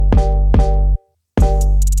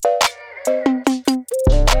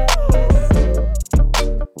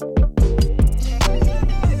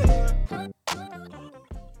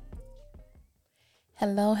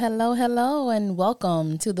Hello, hello, hello, and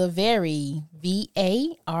welcome to the very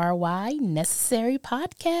VARY Necessary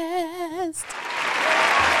Podcast.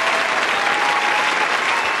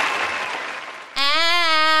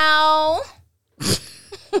 Ow!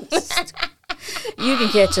 You can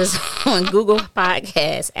catch us on Google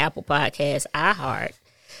Podcasts, Apple Podcasts, iHeart,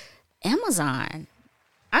 Amazon.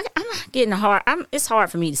 I'm getting hard. It's hard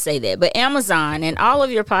for me to say that, but Amazon and all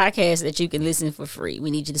of your podcasts that you can listen for free. We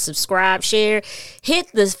need you to subscribe, share, hit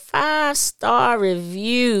the 5-star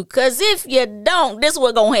review. Cause if you don't, this is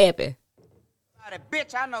what's gonna happen.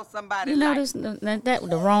 Bitch, I know somebody. You know this that was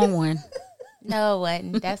the wrong one. No, it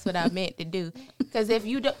wasn't. That's what I meant to do. Because if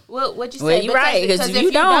you don't, what you say? Well, you're right. Because if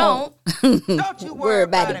you don't you worry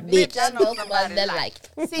about it, bitch. I know somebody like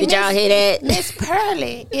Did y'all hear that? Miss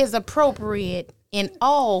Pearly is appropriate in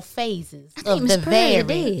all phases of Miss the Pearly very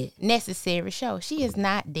dead. necessary show. She is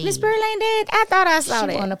not dead. Miss Pearl ain't dead. I thought I saw She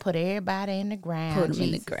that. want to put everybody in the ground. Put them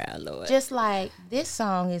in the Jesus. ground, Lord. Just like this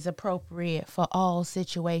song is appropriate for all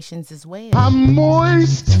situations as well. I'm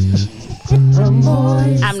moist.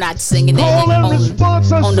 I'm not singing that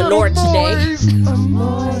on the Lord today.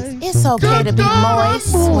 It's okay to be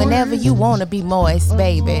moist whenever you want to be moist,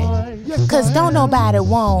 baby. Because don't nobody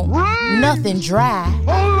want nothing dry.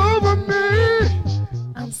 All over me.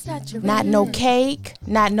 I'm saturated. Not no cake,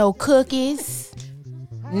 not no cookies,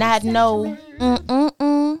 not no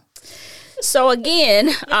So again,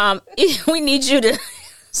 we need you to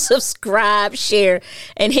subscribe, share,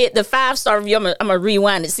 and hit the 5-star review. I'm gonna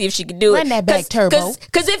rewind and see if she can do it. Run that back, Turbo.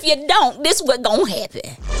 Because if you don't, this what gonna happen.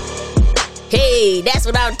 Hey, that's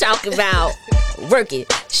what I'm talking about. Work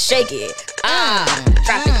it, shake it, drop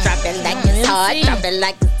it like it's hard, drop it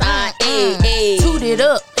like it's hard. Hey, hey. toot it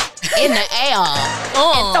up in the air.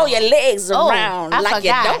 And throw your legs around I like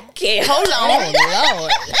forgot. you don't care. Hold on,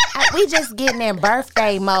 Lord. We just getting in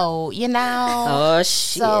birthday mode, you know. Oh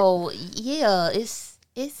shit. So yeah, it's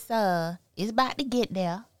about to get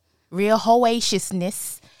there. Real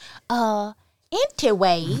hoaciousness.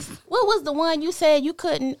 Anyways, what was the one you said you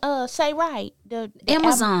couldn't say right? The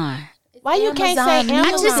Amazon. Why you can't say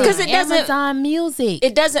Amazon? just 'cause it doesn't- Amazon Music.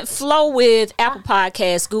 It doesn't flow with Apple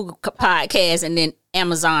Podcasts, Google Podcasts, and then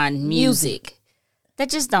Amazon Music. That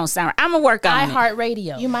just don't sound right. I'm going to work on it.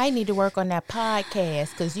 iHeartRadio. You might need to work on that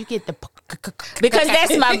podcast because you get the Because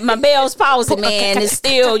that's my Bell's palsy, man. It's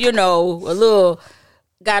still, a little,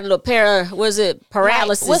 got a little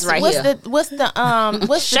paralysis right here. What's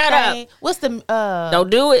the Shut up. thing? What's the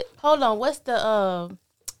Don't do it. hold on, what's the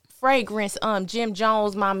fragrance Jim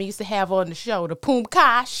Jones' mama used to have on the show? The Poom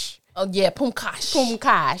Kosh. Oh yeah, Pumkash. Poom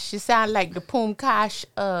Kosh. It sounds like the Poom Kosh.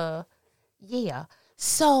 Yeah.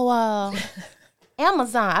 So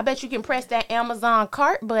Amazon. I bet you can press that Amazon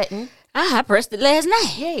cart button. I pressed it last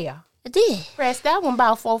night. Yeah. I did. Press that one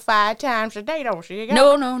about 4 or 5 times a day, don't you?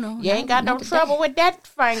 No. You ain't got no trouble with that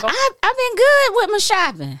finger. I've been good with my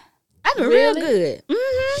shopping. I've been real good.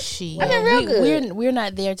 Mm-hmm. Shit. I've been real good. We're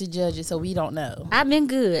not there to judge it, so we don't know. I've been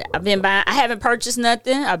good. I've been buying. I haven't purchased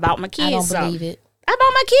nothing. I bought my kids I don't something. believe it. I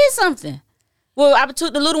bought my kids something. Well, I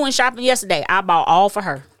took the little one shopping yesterday. I bought all for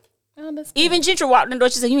her. Oh, that's Even Gentry walked in the door.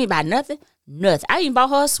 She said, "You ain't buy nothing? Nothing." I even bought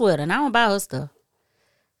her a sweater, and I don't buy her stuff.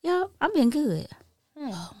 Yeah, I've been good. Oh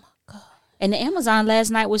my God. And the Amazon last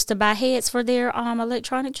night was to buy heads for their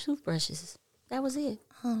electronic toothbrushes. That was it.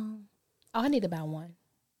 Oh, I need to buy one.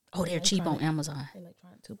 Oh, they're cheap on Amazon.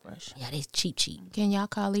 Electronic toothbrush. Yeah, they cheap. Can y'all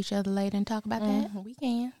call each other later and talk about that? We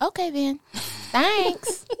can. Okay then.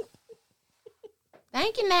 Thanks.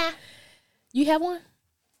 Thank you now. You have one?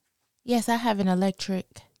 Yes, I have an electric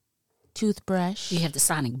toothbrush. Do you have the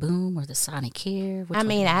Sonic Boom or the Sonic Care? Which I one?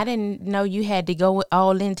 mean, I didn't know you had to go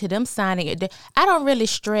all into them Sonic. I don't really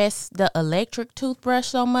stress the electric toothbrush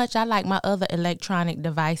so much. I like my other electronic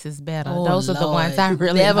devices better. Oh, Those are the Lord. ones I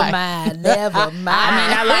really Never like. mind. Never mind. I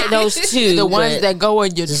mean, I like those too. The ones but- that go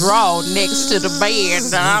in your drawer next to the bed.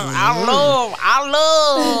 I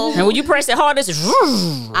love. And when you press it hard, it's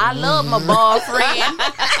I love my boyfriend.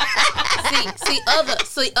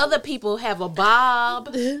 see, other people have a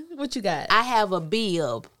bob. What you got? I have a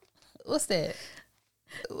bib What's that?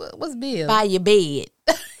 What's Bill? by your bed.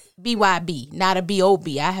 BYB, not a BOB.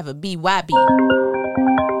 I have a BYB.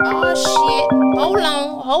 Oh shit!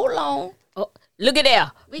 Hold on. oh, look at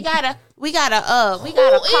there. We got a Who is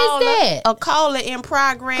caller. that? A caller in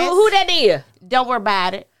progress. Who that is? Don't worry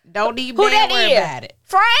about it. Don't even Who that worry is? about it.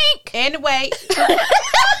 Frank. Anyway,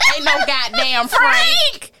 ain't no goddamn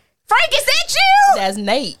Frank. Frank, is that you? That's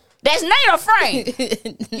Nate. That's Nate or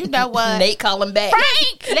Frank? You know what? Nate calling back.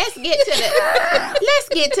 Frank! Let's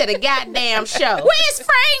get to the goddamn show. Where's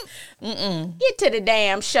Frank? Get to the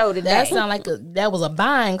damn show today. That sound like that was a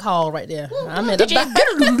buying call right there. I'm in a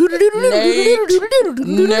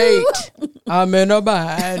Nate, I'm in a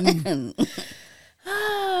bind.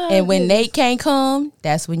 And when Nate can't come,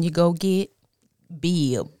 that's when you go get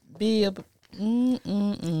Bib Bib.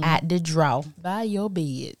 at the draw. Buy your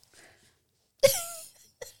bed.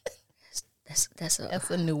 That's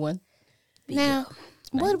a new one. Now,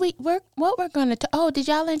 what we're gonna did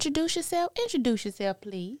y'all introduce yourself? Introduce yourself,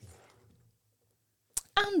 please.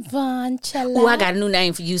 I'm Von Chala. Oh, I got a new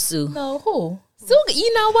name for you, Sue. No, who? Sue,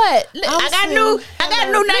 you know what? I got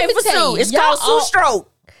a new name for Sue. It's y'all called Sue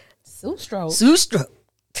Stroke. Sue Stroke. Sue Stroke.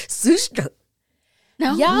 Sue Stroke.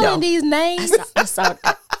 No, Y'all in these names. I saw.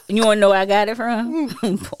 You want to know where I got it from?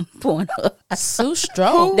 Pornhub. Sue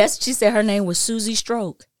Stroke. She said her name was Susie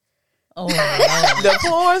Stroke. Oh, The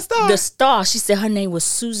porn star. The star. She said her name was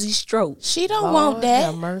Susie Stroke. She don't want that.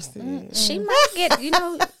 Have mercy. She might get,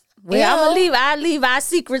 Well, I leave our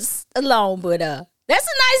secrets alone, but that's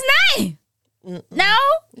a nice name. No?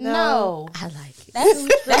 No. I like it.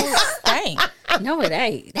 That's stank. No, it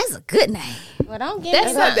ain't. That's a good name. Well, don't get That's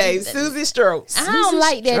me That's her wrong. name, Susie Strokes. I don't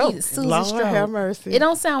like that Stroke. either. Susie Lord Stroke. have mercy. It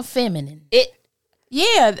don't sound feminine.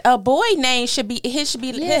 Yeah, a boy name should be his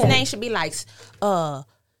name should be like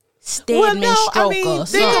Stedman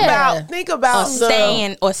Stroker. Think about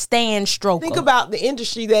Stan Stroker. think about the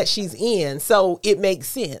industry that she's in, so it makes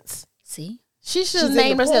sense. See? She should She's have in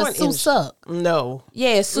named the herself porn Sue industry. Suck. No,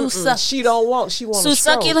 Yeah, Sue Suck. she don't want. She wants Sue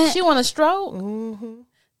Succulent? She want a stroke?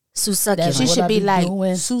 Sue Succulent. She What should I be be like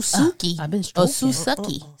doing? Suzuki I've been or stroking.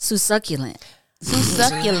 Suzuki. Sue Succulent.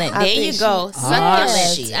 Succulent. There you think go. Yes.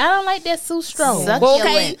 Succulent. I don't like that Sue Stroke.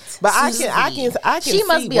 Succulent. but I can. She see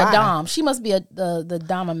must be why. a dom. She must be the I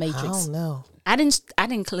dominatrix. don't know. I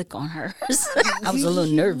didn't click on hers. I was a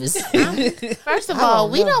little nervous. First of all,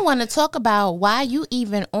 we don't want to talk about why you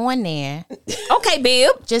even on there. Okay,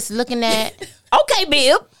 Bib. Just looking at. Okay,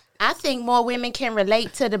 Bib. I think more women can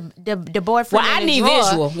relate to the boyfriend. Well, I in the need drawer.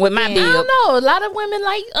 visual with my I Bib. don't know. A lot of women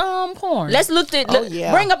like porn. Let's look at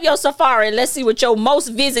yeah. bring up your Safari. Let's see what your most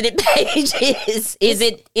visited page is. Is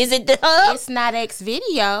it the hub? It's not X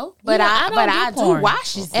video, but know, I I don't do porn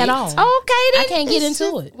watch it at all. Okay, then. I can't get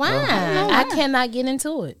into it. Why? I cannot get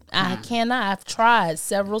into it. I cannot. I've tried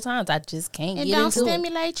several times. I just can't It get don't into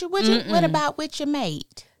stimulate you. What about with your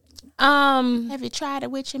mate? it. Have you tried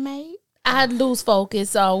it with your mate? I lose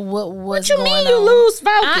focus on what's What you going mean on. you lose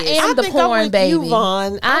focus? I am I the think I'm porn with baby. you,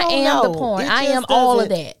 Vaughn. I don't am the know. porn. It I just am all of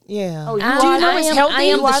doesn't- that. Yeah. Oh, do you know it's healthy? I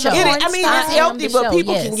am You are the the show. porn I mean, I it's am healthy, the but show,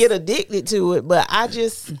 people yes. can get addicted to it. But I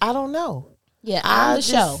don't know. Yeah, I'm the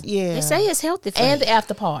show. Yeah. They say it's healthy for And you. the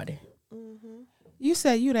after party. You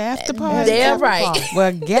said you the after party. Damn right.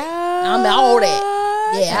 Well, God, I'm all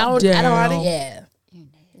that. Yeah, I Damn.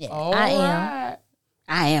 yeah. I am.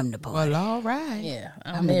 I am the boy. Well, all right. Yeah,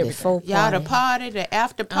 I'm I'm the everything. before Y'all the party. party, the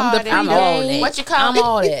after I'm the party. I'm all that. What you call I'm it?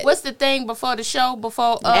 all that. What's the thing before the show?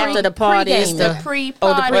 Before After the party is pre-gaming. the pre-party,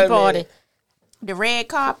 Oh, the pre-party. the red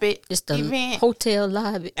carpet It's the event. hotel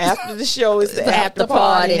lobby. After the show is the After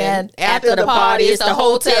party. And After the party is the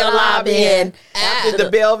hotel lobby. And After the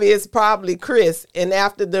Bellevue is probably Chris, and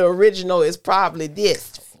after the original is probably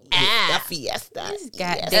this. The Fiesta.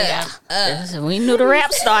 Goddamn. we knew the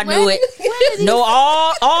rap star knew it. Know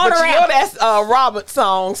all But the you know rap. that's Robert's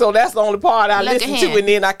song, so that's the only part I Look at listened to, him. and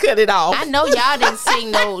then I cut it off. I know y'all didn't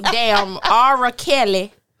sing no damn R.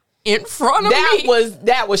 Kelly in front of That me.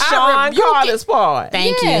 was I Sean rebuke Carter's part.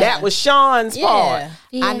 Thank Yeah. you. That was Sean's part.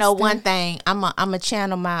 Yeah. I know one thing. I'm a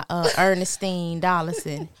channel my Ernestine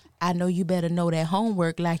Dollison. I know you better know that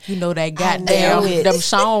homework like you know that goddamn it. them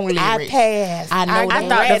song lyrics. I passed. I know I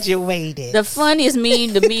that. graduated. The funniest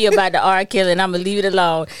meme to me about the R. Kelly, and I'm gonna leave it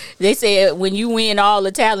alone. They said when you win all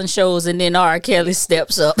the talent shows, and then R. Kelly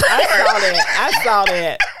steps up. I saw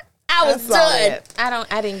that. I was saw done. that.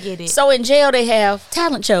 I didn't get it. So in jail they have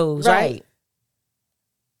talent shows, right?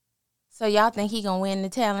 So y'all think he gonna win the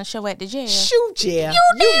talent show at the jail? Shoot, yeah.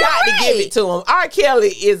 You got to give it to him. R. Kelly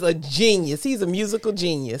is a genius. He's a musical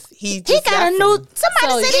genius. He Somebody said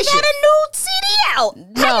he got a new CD out.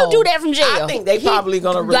 How No. you do that from jail? I think they probably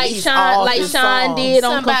gonna Like release Sean, all like his Sean songs. did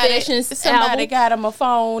on Confessions Somebody album. got him a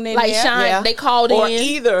phone in Like there. Sean, Yeah. they called Or in.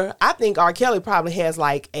 either I think R. Kelly probably has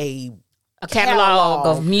like a catalog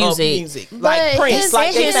of music. like But Prince, his-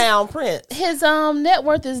 like they his- found Prince. His net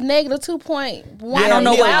worth is negative 2.1. I don't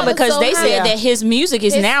know Yeah. why, because So they high. said that his music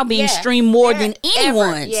is now being streamed more than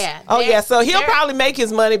anyone's. Yeah. Oh They're- yeah, so he'll they're- probably make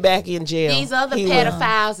his money back in jail. These other He will.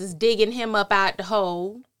 pedophiles is digging him up out the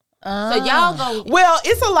hole. So y'all go. Well,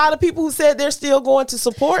 it's a lot of people who said they're still going to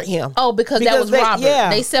support him. Oh, because that was Robert. Yeah.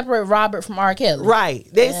 They separate Robert from R. Kelly. Right.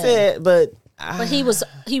 They said, but he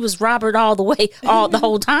was Robert all the way, all the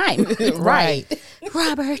whole time. right.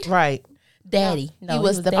 Robert. Right. Daddy. No, He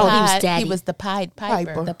was the Daddy. he was Pied. daddy. He was the Pied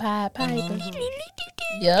Piper. The Pied Piper.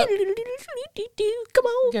 Yep. Come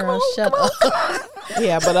on, Girl, shut up.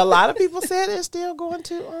 Yeah, but a lot of people said they're still going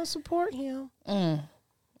to support him.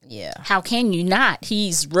 Yeah. How can you not?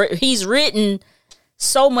 He's written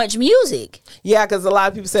so much music. Yeah, because a lot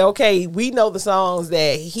of people say, okay, we know the songs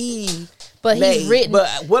that he But made, he's written. but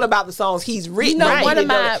what about the songs he's written? You know, Right.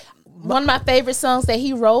 one of my favorite songs that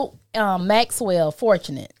he wrote, Maxwell,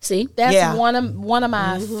 "Fortunate." See, That's Yeah. one of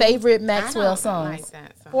my favorite Maxwell songs. Like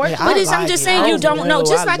that song. Fortunate. Yeah, but I I'm just like saying it. you I don't know. know.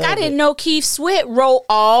 Just I like I love didn't it. know Keith Sweat wrote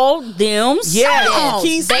all them Yeah, songs.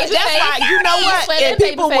 Keith Sweat. That's why you know Keith what? Sweat And and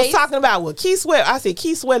people was Babyface. talking about Keith Sweat. I said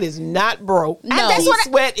Keith Sweat is not broke. No. Keith That's what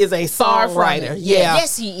Sweat is a Far from songwriter. it. Yeah,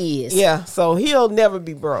 Yes, he is. yeah. So he'll never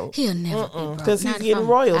be broke He'll never be broke. because he's Not getting from-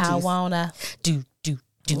 royalties. I wanna. do.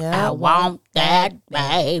 Yeah. I want that,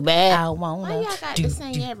 baby. I Why wanna. y'all got to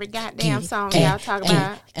sing every goddamn song and- y'all talk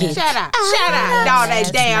about? and- Shut up. Shut up. All that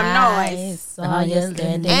damn noise. Saw you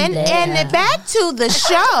standing And there. back to the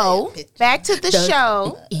show. Back to the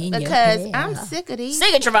show. in your Because hair. I'm sick of these.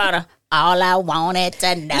 Sing it, Travada. All I wanted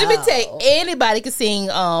to know. Let me tell you, anybody can sing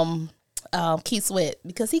Keith Sweat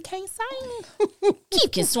because he can't sing.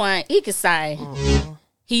 Keith can swing. He can sing.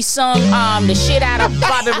 He sung the shit out of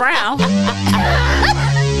Bobby Brown.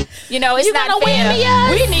 You know, it's You not gonna fair. whammy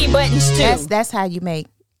us? We need buttons too. That's how you make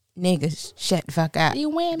niggas shut the fuck up. You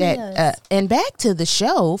whammy us. And back to the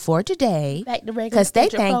show for today. Back to regular Because they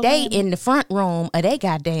feature think they programming. in the front room of their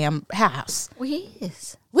goddamn house.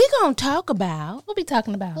 Yes. We're going to talk about What we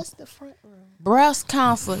talking about? breast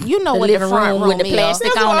cancer. You know The what the living front room room with the is.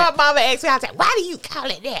 plastic That's on what it. my mama asked me. I said, "Why do you call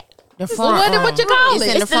it that?" The front room. what you call It's it?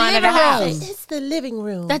 in the It's the front of the living house. room. It's the living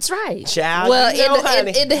room. That's right. Child. Well, you know, in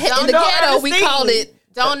honey. the Don't ghetto, we understand. call it.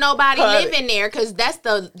 Don't nobody Honey. live in there because that's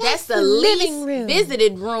the living least room.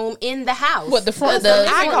 visited room in the house. What, the front- That's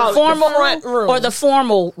the- I call it Formal the front room or the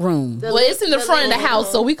formal room. Well, it's in the front of the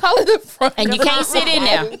house, so we call it the front. And you can't sit in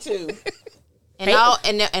there.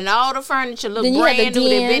 and all the furniture look Then you had the brand new.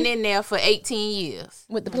 They've den. been in there for 18 years.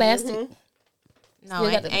 with the plastic. No,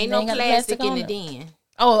 Still got the- ain't they no ain't got the plastic plastic in on the it? den.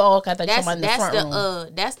 Oh, okay. I thought you were That's talking about in the front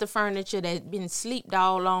room. that's the furniture that's been sleeped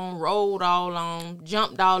all on, rolled all on,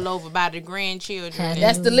 jumped all over by the grandchildren.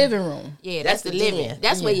 That's the living room. Yeah, that's the living. den.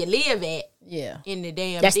 That's where you live at Yeah. in the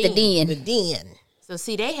damn. That's the den. The den. den. So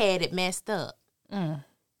see, they had it messed up.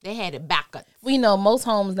 They had it backwards. We know most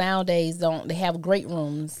homes nowadays don't. They have great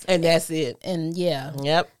rooms And that's it. and yeah,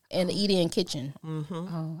 Yep. and the eat-in kitchen.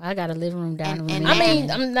 Oh, I got a living room, dining room. and I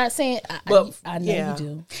mean, I'm not saying. But, I know yeah. you do.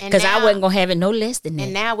 And because I now- wasn't gonna have it no less than that.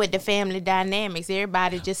 And now with the family dynamics,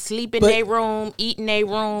 everybody just sleep in But- their room, eat in their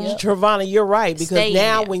room. Travana, you're right, because Stay in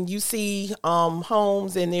now there. when you see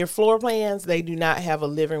homes and their floor plans, they do not have a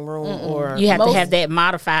living room or You have to Most- have that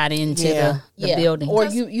modified into Yeah. the building. Or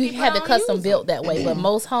you have it don't custom use built that way. But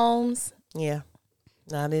most homes, yeah,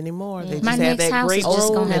 not anymore. They just My have next that house great is just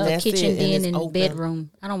room gonna and have a that's kitchen, it, den, it's and open.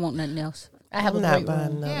 bedroom. I don't want nothing else I have I'm a not great buying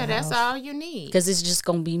room. another Yeah, that's house. all you need. because it's just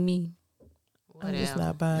gonna be me. I'm just Whatever.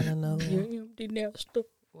 not buying another one. Empty nester.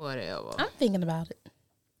 Whatever. I'm thinking about it.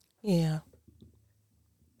 Yeah.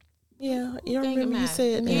 Yeah, you Think remember you about it.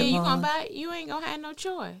 said that. Yeah, you Vaughn. gonna buy it? You ain't gonna have no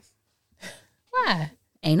choice. Why?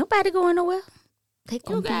 Ain't nobody going nowhere. They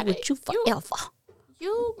gonna You be got with it. you You- forever.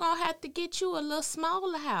 You gonna have to get you a little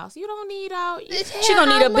smaller house. You don't need all. She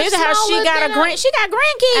gonna need a bigger house. She got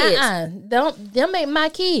grandkids. Don't make my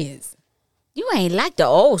kids. You ain't like the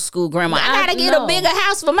old school grandma. I gotta get no. a bigger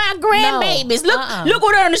house for my grandbabies. Look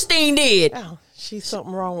what Ernestine did. Oh, she's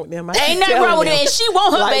something wrong with them. I Ain't keep nothing telling wrong with them. it. And she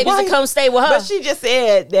want her Like, babies why- to come stay with her. But she just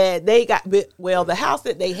said that they got the house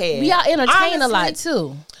that they had. We all entertain a lot honestly,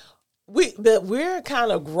 too. But we're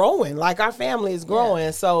kind of growing. Like our family is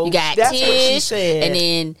growing. So you got that's what she Tish said. and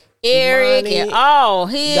then Eric Money, and all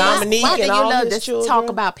his. Dominique Why do and you all love his to children. talk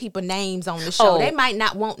about people names on the show? Oh. They might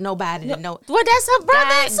not want nobody to know. Well, that's her brother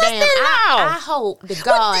and God damn, sister-in-law. I hope to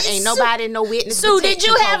God this, ain't Sue- nobody no witness. Sue, did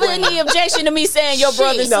you have any objection to me saying your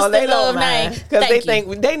brother's No, sister they love don't name? mind because they Thank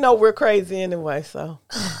you. think they know we're crazy anyway. So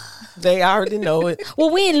they already know it. Well,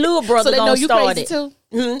 we and Lil brother So they know gonna you start crazy it. too.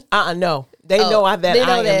 No. They Oh, know that they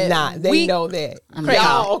know I am that not. They we- know that. I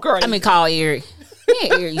Y'all crazy. mean, call Eric. Me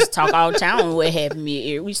and Eric used to talk all the time. What happened me and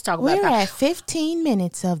Eric? We used to talk about We're at 15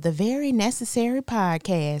 minutes of the very necessary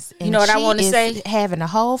podcast. And know what I she wanna is say? Having a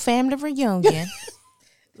whole family reunion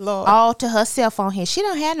Lord. all to herself on here. She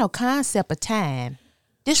don't have no concept of time.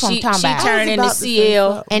 This what I'm talking She about. turned into about to say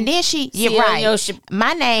CL. something. And then she, you're CL right. Yoshi.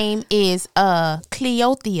 My name is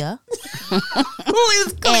Cleothea. Who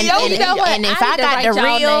is Cleo? And, you know what? and if I I need to got write to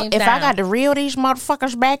y'all reel, names if I down. got to reel these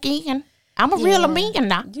motherfuckers back in, I'm a reel them in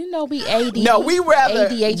now. You know we AD. No, we rather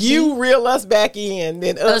ADHD. you reel us back in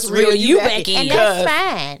than us reel you back in. And that's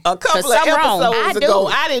fine. A couple of something wrong. episodes I do. ago,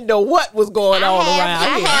 I didn't know what was going on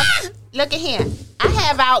around here. Look at here. I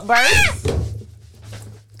have outbursts.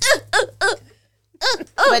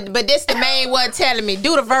 But this the main one telling me,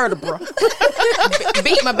 do the vertebra.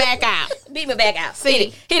 Beat my back out. Beat me back out.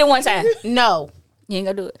 See? Hit it one time. No. You ain't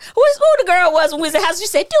gonna do it. Who the girl was when we was in the house? She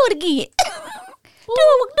said, do it again.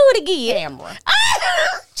 do it again. Camera.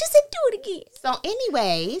 She said, do it again. So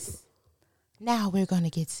anyways, now we're going to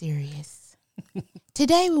get serious.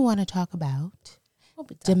 Today we want to talk about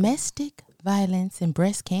domestic violence and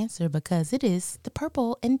breast cancer because it is the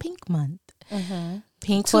purple and pink month.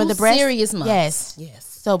 Pink for Two the breast. serious months. Yes. Yes.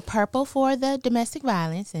 So purple for the domestic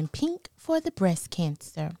violence and pink for the breast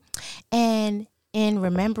cancer. And in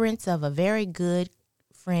remembrance of a very good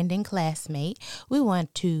friend and classmate, we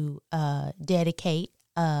want to dedicate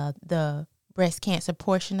the breast cancer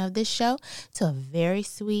portion of this show to a very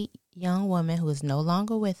sweet young woman who is no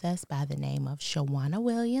longer with us by the name of Shawana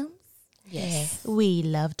Williams. Yes. We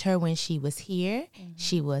loved her when she was here.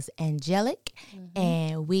 She was angelic,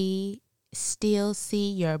 and we still see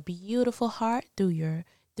your beautiful heart through your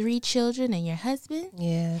 3 children and your husband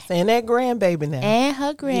Yes. And that grandbaby now. and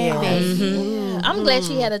her grandbaby. Yeah. I'm glad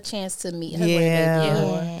she had a chance to meet her Yeah. grandbaby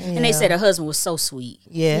before. And they said her husband was so sweet.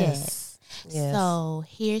 Yes. Yes. So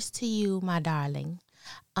here's to you, my darling.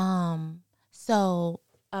 So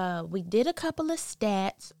we did a couple of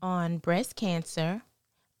stats on breast cancer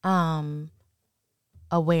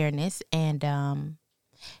awareness, and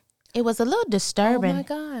it was a little Oh disturbing. my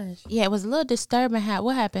gosh. Yeah, it was a little disturbing.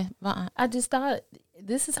 What happened? I just thought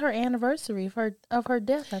this is her anniversary of her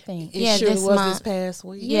death, I think. It yeah, sure this was month. this past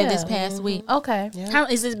week. Yeah, this past week. Okay. Yeah. How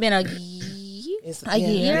has this been a year? It's A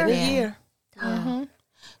year? been a year. Mm-hmm.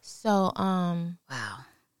 So Wow.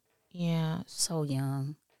 yeah, So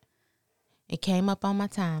young. it came up on my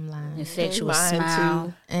timeline, Infectious Mine smile.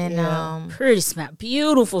 too. and Yeah. Pretty smile.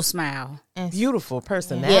 Beautiful smile. and Beautiful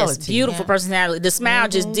personality. Yes, beautiful Yeah. personality. The smile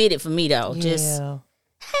just did it for me though. Just Yeah.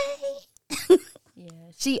 Yeah.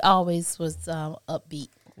 She always was upbeat.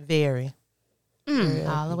 Very.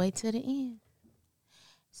 all the way to the end.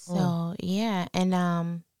 So yeah,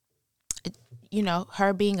 and you know,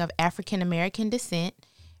 her being of African American descent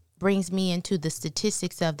brings me into the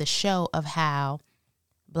statistics of the show of how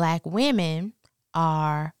Black women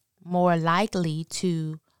are more likely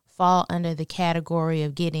to fall under the category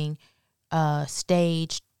of getting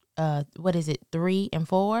stage 3 and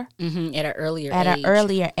 4 at an earlier at age. an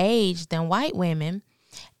earlier age than white women,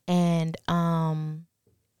 and I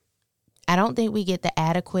don't think we get the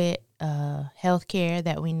adequate health care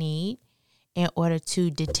that we need in order to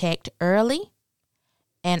detect early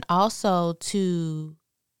and also to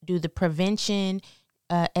do the prevention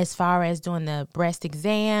as far as doing the breast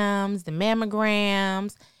exams, the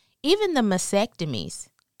mammograms, even the mastectomies.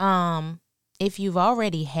 If you've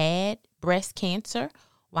already had breast cancer,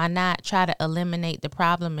 why not try to eliminate the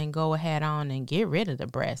problem and go ahead on and get rid of the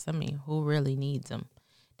breasts? I mean, who really needs them?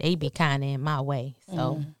 They be kind of in my way.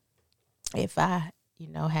 So if I,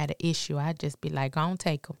 had an issue, I'd just be like, go on,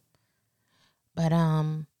 take them. But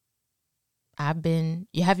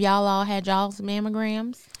have y'all all had y'all's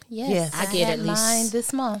mammograms? Yes. I get had at least mine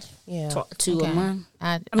this month. Yeah. 2 a Okay. month.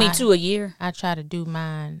 I 2 a year. I try to do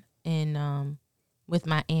mine in with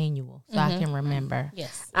my annual so I can remember.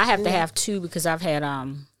 Yes. I have to have 2 because I've had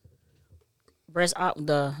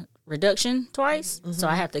the reduction twice, so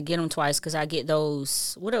I have to get them twice because I get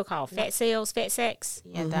those what are they called, fat cells, fat sacs.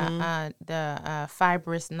 Yeah, the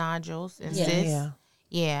fibrous nodules and Yeah. cysts. Yeah.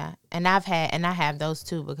 Yeah, and I have those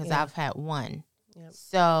too because I've had one.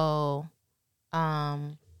 So,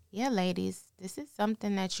 yeah, ladies, this is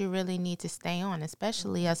something that you really need to stay on,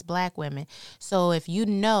 especially us Black women. So if you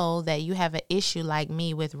know that you have an issue like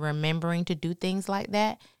me with remembering to do things like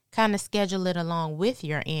that, kind of schedule it along with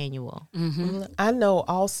your annual. I know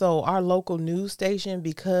also our local news station,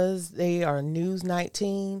 because they are News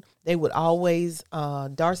 19, they would always,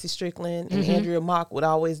 Darcy Strickland and Andrea Mock would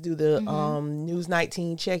always do the News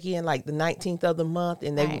 19 check-in like the 19th of the month,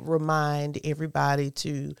 and they would remind everybody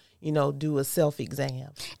to, do a self-exam.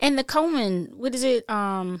 And the Coleman, what is it?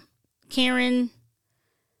 Karen,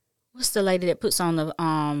 what's the lady that puts on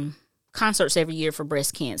the concerts every year for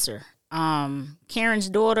breast cancer? Karen's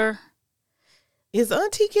daughter. Is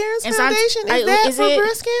Auntie Karen's It's foundation, Aunt- is that is for it?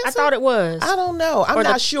 breast cancer? I thought it was. I don't know. I'm Or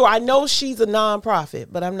not the- sure. I know she's a nonprofit,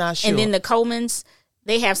 but I'm not sure. And then the Colemans,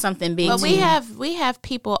 they have something big. But too. we have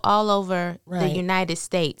people all over the Right. United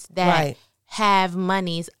States that Right. have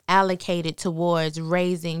monies allocated towards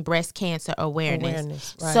raising breast cancer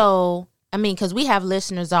awareness. Right. So, I mean, because we have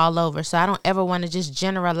listeners all over, so I don't ever want to just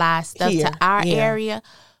generalize stuff Here, to our yeah. area.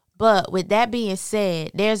 But with that being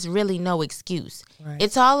said, there's really no excuse. Right.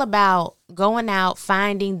 It's all about going out,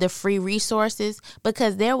 finding the free resources,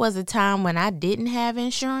 because there was a time when I didn't have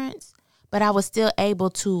insurance, but I was still able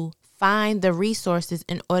to find the resources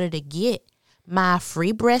in order to get my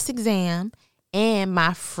free breast exam and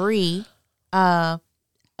my free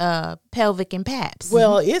pelvic and paps.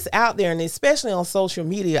 Well, it's out there, and especially on social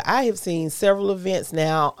media, I have seen several events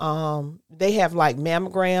now. They have like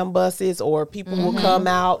mammogram buses, or people will come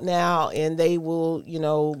out now and they will,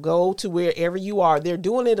 go to wherever you are. They're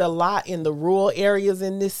doing it a lot in the rural areas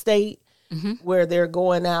in this state, where they're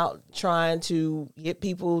going out trying to get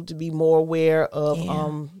people to be more aware of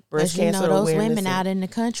breast Because cancer those awareness. women out in the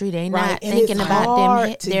country, they Right. not And thinking it's about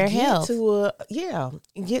hard to their get health.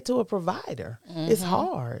 get to a provider. It's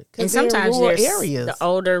hard. 'cause And they're in sometimes rural there's areas. the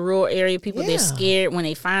older rural area people, Yeah. they're scared when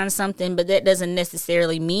they find something, but that doesn't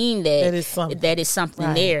necessarily mean That is something. that is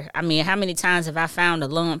there. I mean, how many times have I found a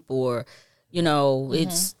lump, or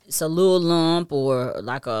it's a little lump, or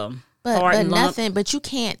like a But hard lump? nothing. But you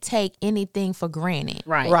can't take anything for granted.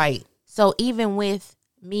 Right. Right. So even with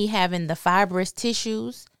me having the fibrous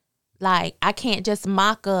tissues, like I can't just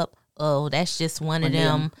mock up, oh, that's just one of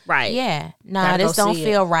them. Right. Yeah. Nah, Gotta this go don't see it.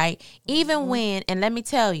 feel right. Even when, and let me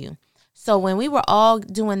tell you, so when we were all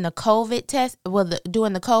doing the COVID test,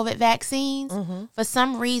 doing the COVID vaccines, for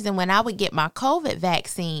some reason, when I would get my COVID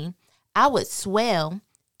vaccine, I would swell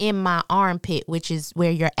in my armpit, which is where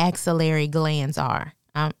your axillary glands are.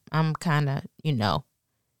 I'm kind of,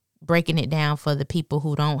 breaking it down for the people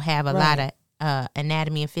who don't have a lot of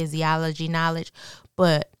anatomy and physiology knowledge.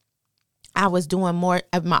 But I was doing more,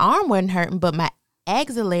 my arm wasn't hurting, but my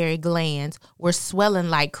axillary glands were swelling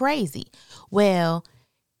like crazy. Well,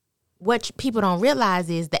 what people don't realize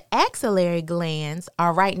is the axillary glands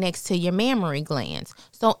are right next to your mammary glands.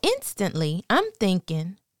 So instantly, I'm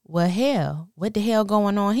thinking, well, hell, what the hell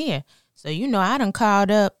going on here? So, I done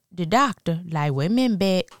called up the doctor, like, wait a minute,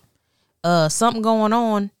 Beck, something going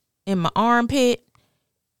on in my armpit.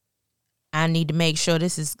 I need to make sure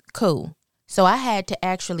this is cool. So I had to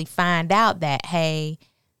actually find out that, hey,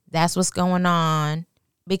 that's what's going on,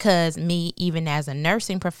 because me, even as a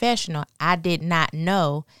nursing professional, I did not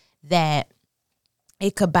know that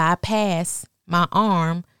it could bypass my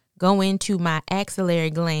arm, go into my axillary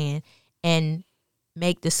gland, and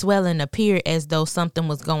make the swelling appear as though something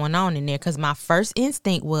was going on in there. Because my first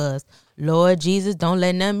instinct was, Lord Jesus, don't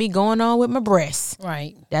let nothing be going on with my breasts.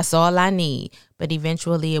 Right. That's all I need. But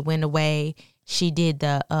eventually it went away. She did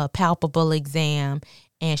the palpable exam,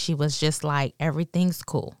 and she was just like, everything's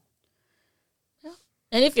cool.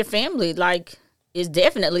 And if your family, is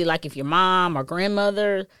definitely, if your mom or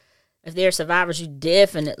grandmother, if they're survivors, you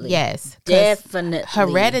definitely. Yes. 'Cause Definitely.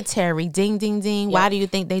 Hereditary, ding, ding, ding. Yeah. Why do you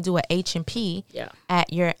think they do a H&P Yeah.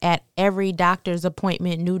 at every doctor's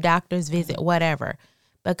appointment, new doctor's visit, whatever?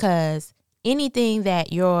 Because anything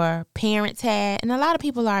that your parents had, and a lot of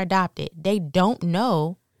people are adopted, they don't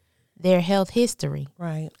know their health history.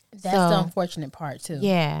 Right. That's the So- unfortunate part too.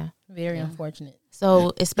 Yeah. Very unfortunate.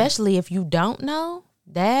 So especially if you don't know,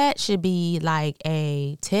 that should be like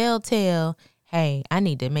a telltale, hey, I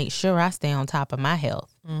need to make sure I stay on top of my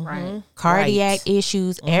health. Right. Cardiac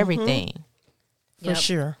issues, everything. For Yep.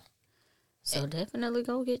 sure. So definitely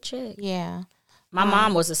go get checked. Yeah. My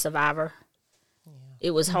mom was a survivor.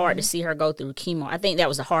 It was hard to see her go through chemo. I think that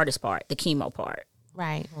was the hardest part, the chemo part.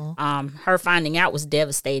 Right. Her finding out was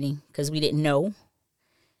devastating because we didn't know.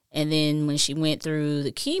 And then when she went through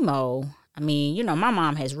the chemo, I mean, my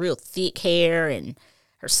mom has real thick hair and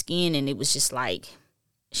her skin, and it was just like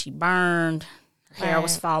she burned. Her hair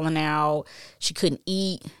was Right. falling out. She couldn't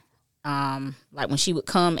eat. Like when she would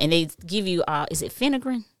come, and they give you, is it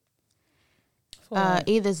Phenergan?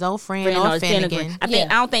 Either Zofran No, or it's Finnegan. I Yeah.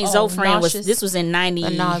 don't think Oh, Zofran was. nauseous. This was in 90. The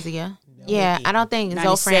nausea. Yeah, I don't think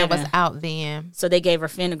Zofran was 97. out then. So they gave her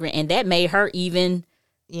Phenergan, and that made her even.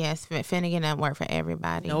 Yes, Finnegan doesn't work for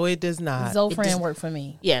everybody. No, it does not. Zofran worked for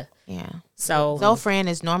me. Yeah. Yeah. So Zofran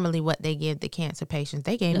is normally what they give the cancer patients.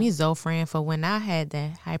 They gave me Zofran for when I had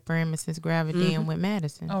the hyperemesis gravidarum with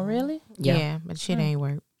Madison. Oh, really? Yeah, but shit ain't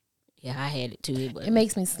work. yeah, I had it too. But It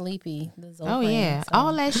makes me sleepy. The Zofran, Oh yeah, so-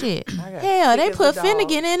 all that shit. got Hell, sick they as a put dog.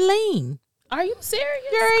 Finnegan in lean. Are you serious?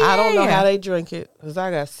 Girl, I don't know yeah. how they drink it because I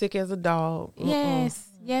got sick as a dog.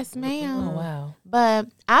 Yes, ma'am. Oh wow. But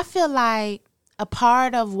I feel like a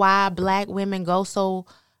part of why Black women go so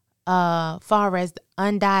far as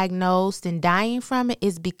undiagnosed and dying from it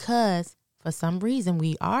is because for some reason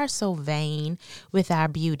we are so vain with our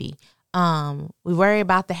beauty. We worry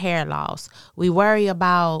about the hair loss. We worry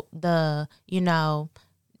about the,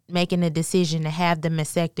 making a decision to have the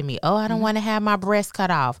mastectomy. Oh, I don't want to have my breast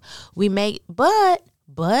cut off.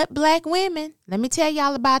 But black women, let me tell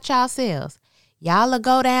y'all about yourselves. Y'all will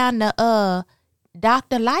go down to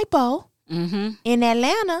Dr. Lipo in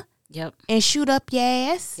Atlanta Yep. and shoot up your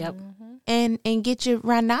ass Yep. and get your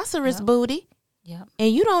rhinoceros booty. Yep.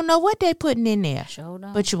 And you don't know what they putting in there. Sure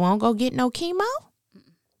don't. But you won't go get no chemo?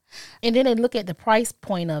 And then they look at the price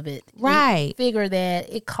point of it. Right. You figure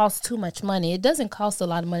that it costs too much money. It doesn't cost a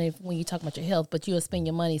lot of money when you talk about your health, but you'll spend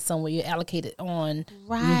your money somewhere you allocate it on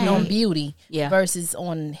on beauty versus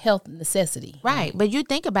on health necessity. Right. But you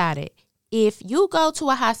think about it. If you go to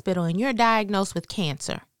a hospital and you're diagnosed with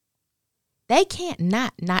cancer, they can't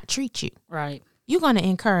not treat you. Right. You're going to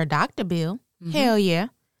incur a doctor bill. Hell yeah.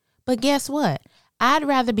 But guess what? I'd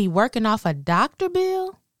rather be working off a doctor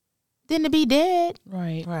bill than to be dead.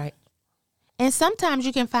 Right. Right. And sometimes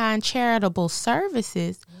you can find charitable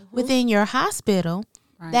services within your hospital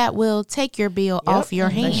that will take your bill off your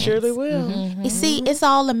hands. They surely will. You see, it's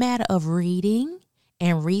all a matter of reading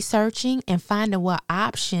and researching and finding what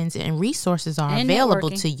options and resources are And available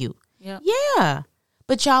networking. to you. Yep. Yeah.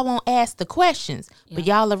 But y'all won't ask the questions. But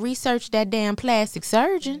y'all will research that damn plastic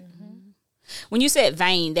surgeon. When you said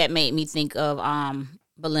vain, that made me think of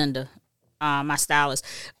Belinda, my stylist.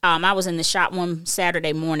 I was in the shop one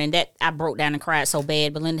Saturday morning that I broke down and cried so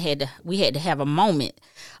bad. Belinda we had to have a moment.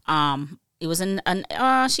 It was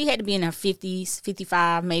she had to be in her 50s,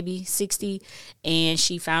 55, maybe 60, and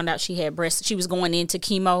she found out she had breast. She was going into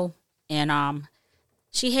chemo, and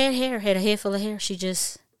she had a head full of hair. She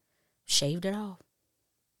just shaved it off,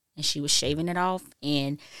 and she was shaving it off,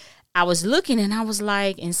 and I was looking, and I was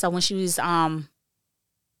like, and so when she was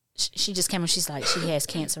she just came and she's like, she has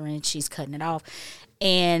cancer and she's cutting it off,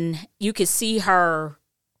 and you could see her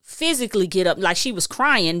physically get up, like she was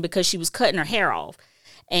crying because she was cutting her hair off.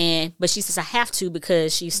 But she says, I have to,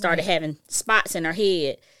 because she started having spots in her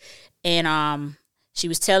head. And she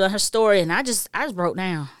was telling her story, and I just broke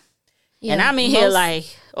down. Yeah, and I'm in here like,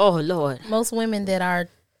 oh, Lord. Most women that are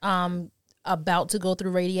about to go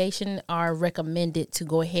through radiation are recommended to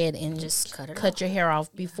go ahead and Just cut it cut your hair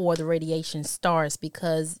off before the radiation starts,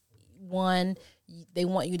 because one, they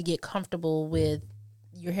want you to get comfortable with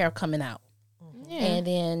your hair coming out. And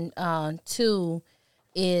then two,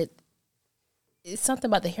 it's something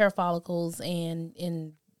about the hair follicles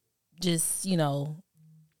and just,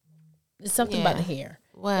 it's something about the hair.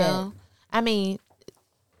 Well, I mean,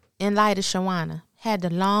 in light of Shawana, had the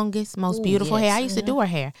longest, most beautiful hair. I used to do her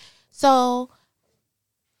hair. So,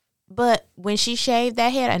 but when she shaved that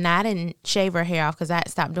head, and I didn't shave her hair off because I had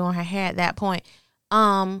stopped doing her hair at that point.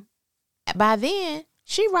 By then,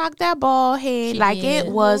 she rocked that bald head like it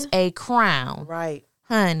was a crown. Right.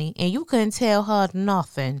 Honey. And you couldn't tell her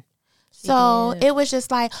nothing. So it was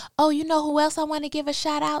just like, oh, you know who else I want to give a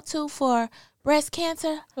shout out to for breast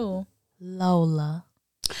cancer? Who? Lola.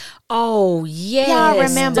 Oh, yes. Y'all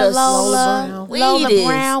remember The Lola? Lola sweetest.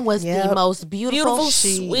 Brown was the most beautiful.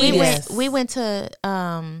 We went to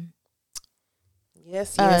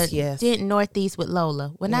Yes. Denton Northeast with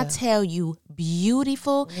Lola. When I tell you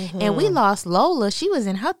beautiful, and we lost Lola, she was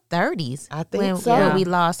in her 30s. I think so. When we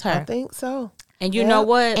lost her. I think so. And you know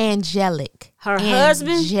what? Angelic. Her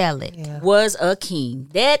husband Angelic. was a king.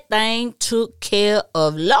 That thing took care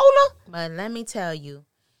of Lola. But let me tell you,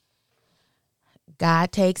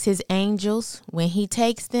 God takes his angels when he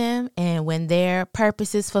takes them and when their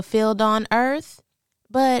purpose is fulfilled on earth.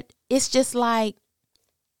 But it's just like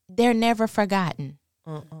they're never forgotten.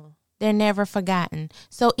 They're never forgotten.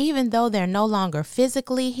 So even though they're no longer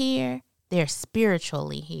physically here, they're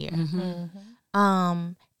spiritually here.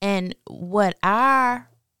 And what our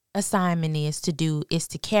assignment is to do is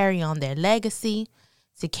to carry on their legacy,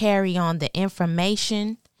 to carry on the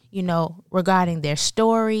information, regarding their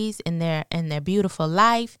stories and their beautiful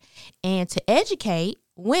life, and to educate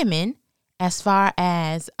women as far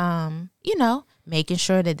as, making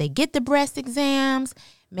sure that they get the breast exams,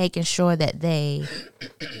 making sure that they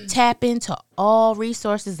tap into all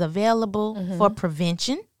resources available for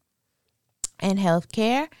prevention and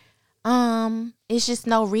healthcare. It's just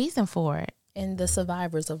no reason for it. And the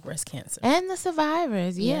survivors of breast cancer. And the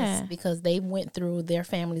survivors, Yes, because their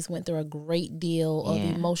families went through a great deal of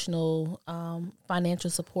emotional, financial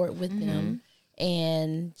support with them.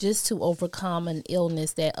 and just to overcome an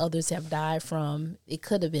illness that others have died from. It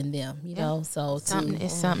could have been them, you know. So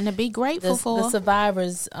It's something to be grateful for. The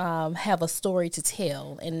survivors have a story to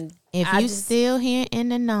tell, and If you still here in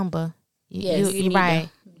the number, Yes, you're right.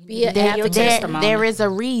 be an Your advocate. testimony. There is a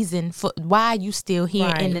reason for why you still here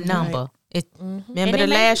in the Right, number. Remember And the it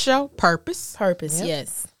last show? Purpose. Purpose,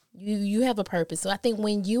 yes. You have a purpose. So I think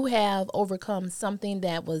when you have overcome something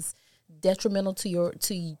that was detrimental to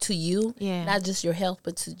you, Yeah. not just your health,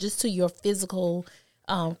 but to your physical,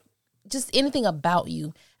 just anything about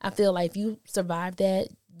you. I feel like if you survive that,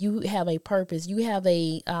 you have a purpose. You have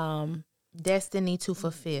a Destiny to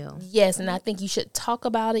fulfill. yes, and I think you should talk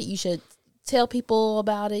about it. You should tell people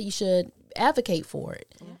about it. You should advocate for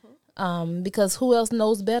it, because who else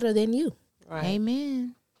knows better than you? Right.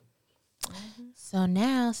 Amen. So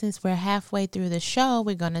now, since we're halfway through the show,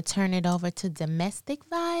 we're going to turn it over to domestic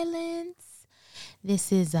violence.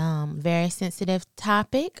 This is very sensitive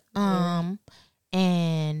topic.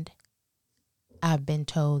 And I've been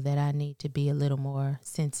told that I need to be a little more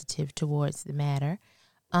sensitive towards the matter.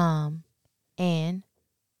 And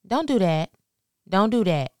don't do that. Don't do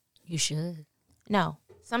that. You should. No.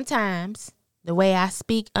 Sometimes the way I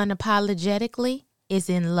speak unapologetically is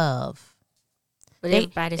in love. But They-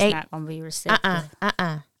 everybody's they- not going to be receptive.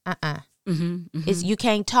 It's you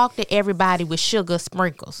can't talk to everybody with sugar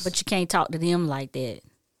sprinkles. But you can't talk to them like that.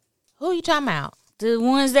 Who you talking about? The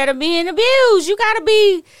ones that are being abused, you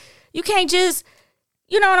can't just,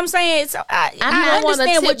 you know what I'm saying? So I don't wanna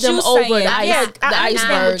understand tip what them you're over saying. the Yeah, ice- the I understand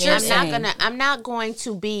what iceberg you're and- saying. I'm not going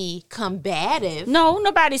to be combative. No,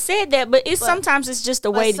 nobody said that, but sometimes it's just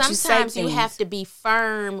the way But that you say sometimes things. you have to be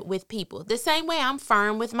firm with people. The same way I'm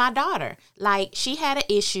firm with my daughter. Like she had an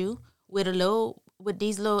issue with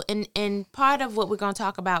these little and part of what we're going to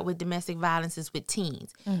talk about with domestic violence is with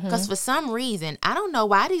teens. Because for some reason, I don't know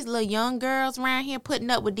why these little young girls around here putting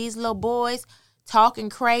up with these little boys talking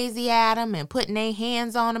crazy at them and putting their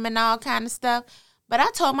hands on them and all kind of stuff. But I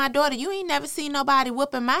told my daughter, you ain't never seen nobody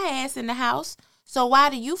whooping my ass in the house. So why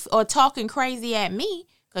do you or talking crazy at me?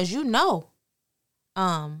 Because you know,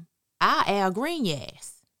 I'll Al Green your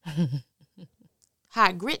ass.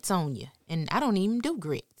 Hot grits on you. And I don't even do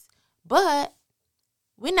grits. But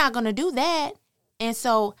we're not going to do that. And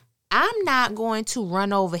so I'm not going to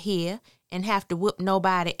run over here and have to whoop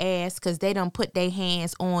nobody ass because they done put their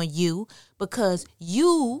hands on you because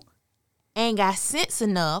you ain't got sense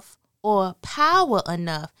enough or power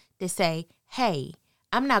enough to say, hey,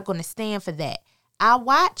 I'm not going to stand for that. I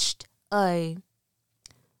watched a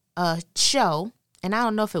show, and I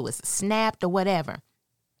don't know if it was Snapped or whatever,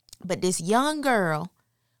 but this young girl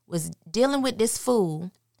was dealing with this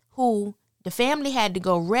fool who the family had to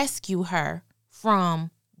go rescue her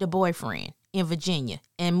from the boyfriend in Virginia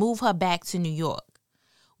and move her back to New York.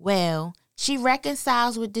 Well, she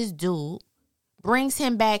reconciles with this dude, brings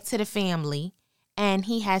him back to the family, and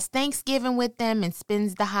he has Thanksgiving with them and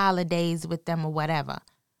spends the holidays with them or whatever.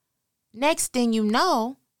 Next thing you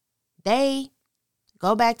know, they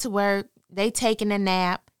go back to work, they taking a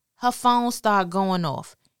nap, her phone start going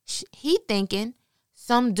off. He thinking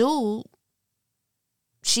some dude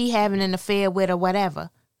she having an affair with or whatever.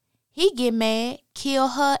 He get mad, kill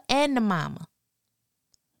her and the mama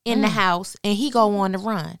in the house, and he go on the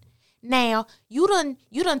run. Now, you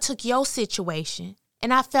done took your situation,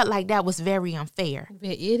 and I felt like that was very unfair.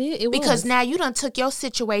 It was. Because now you done took your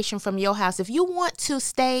situation from your house. If you want to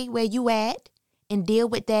stay where you at and deal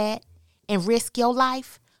with that and risk your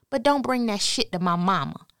life, but don't bring that shit to my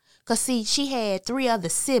mama. Because, see, she had 3 other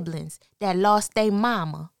siblings that lost their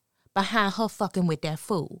mama behind her fucking with that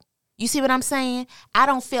fool. You see what I'm saying? I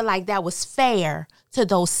don't feel like that was fair to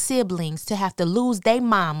those siblings to have to lose their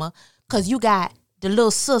mama because you got the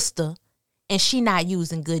little sister and she not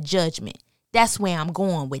using good judgment. That's where I'm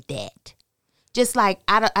going with that. Just like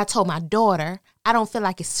I told my daughter, I don't feel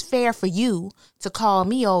like it's fair for you to call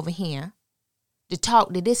me over here to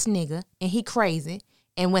talk to this nigga and he crazy.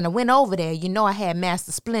 And when I went over there, you know I had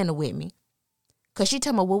Master Splinter with me. Because she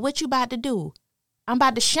told me, well, what you about to do? I'm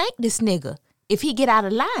about to shank this nigga if he get out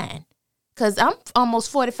of line. Because I'm almost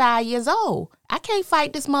 45 years old. I can't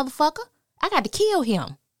fight this motherfucker. I got to kill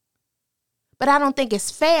him. But I don't think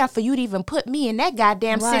it's fair for you to even put me in that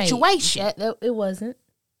goddamn situation. It wasn't.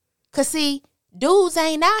 Because, see, dudes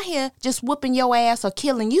ain't out here just whooping your ass or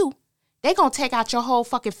killing you. They going to take out your whole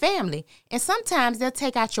fucking family. And sometimes they'll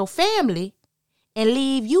take out your family and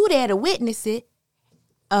leave you there to witness it.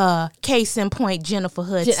 Case in point, Jennifer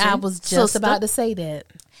Hudson. I was just sister, about to say that.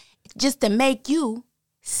 just to make you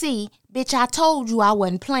see, bitch, I told you I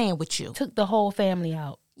wasn't playing with you. Took the whole family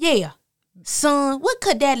out. Yeah. Son, what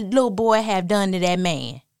could that little boy have done to that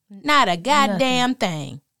man? Not a goddamn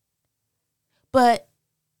thing. But,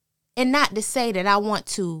 and not to say that I want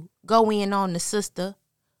to go in on the sister,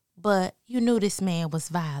 but you knew this man was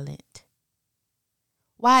violent.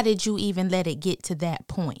 Why did you even let it get to that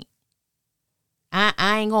point?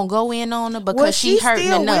 I ain't gonna go in on her because Was she hurting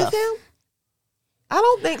still enough. with him? I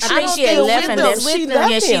don't think I think she had left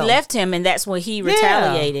him. She left him, and that's when he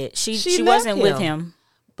retaliated. She wasn't with him.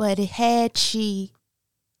 But it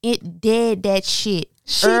did that shit.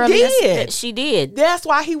 She earlier. did. She did. That's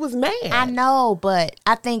why he was mad. I know, but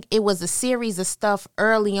I think it was a series of stuff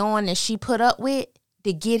early on that she put up with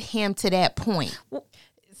to get him to that point.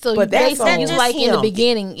 So But that's basically, on like in the him.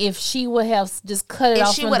 beginning, if she would have just cut it If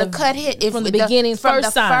off, she would have cut it from the beginning, from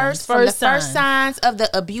first the signs. first signs of the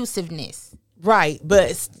abusiveness. Right,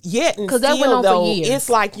 but yet and 'Cause that still, went on for though, years. it's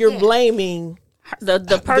like you're blaming The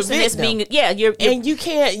person that's victim. being you're and you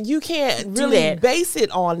can't Do really that. base it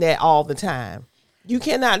on that all the time. You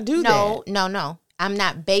cannot do that. No. I'm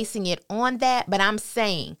not basing it on that, but I'm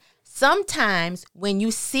saying sometimes when you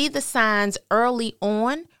see the signs early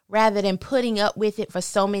on, rather than putting up with it for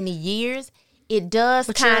so many years, it does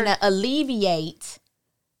kind of alleviate.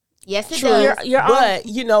 Yes, it does. But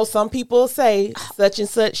you know, some people say such and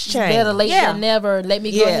such change. Better late than never. Let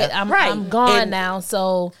me go ahead. I'm gone now.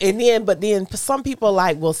 So but then some people are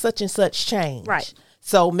like, well, such and such change. Right.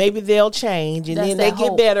 So maybe they'll change and That's then they that get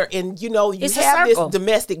hope. better. And you know, you It's a have this circle.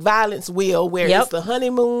 domestic violence wheel where Yep. it's the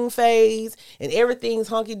honeymoon phase and everything's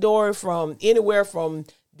hunky dory from anywhere from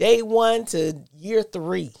day 1 to year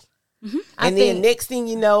 3. And then next thing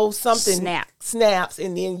you know, something snaps,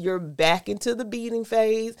 and then you're back into the beating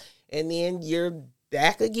phase, and then you're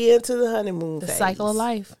back again to the honeymoon the phase. cycle of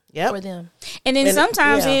life Yep. for them. And then And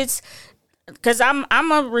sometimes yeah. it's because I'm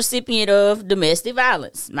a recipient of domestic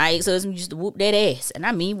violence. My ex-husband used to whoop that ass, and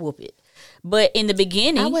I mean whoop it. But in the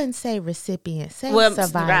beginning, I wouldn't say recipient, say well,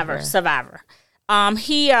 survivor. survivor.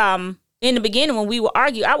 He in the beginning when we would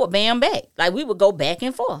argue, I would bam back, like we would go back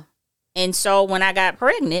and forth. And so when I got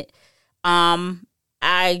pregnant,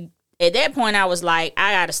 I at that point I was like,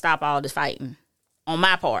 I got to stop all this fighting on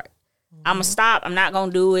my part. I'm gonna stop. I'm not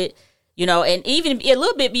gonna do it. You know, and even a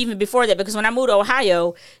little bit even before that, because when I moved to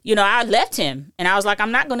Ohio, you know, I left him and I was like,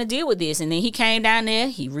 I'm not going to deal with this. And then he came down there,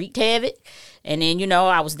 he wreaked havoc. And then, you know,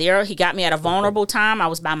 I was there. He got me at a vulnerable time. I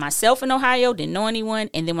was by myself in Ohio, didn't know anyone.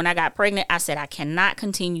 And then when I got pregnant, I said, I cannot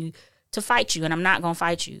continue to fight you and I'm not going to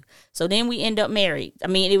fight you. So then we end up married. I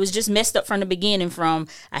mean, it was just messed up from the beginning from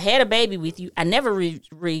I had a baby with you. I never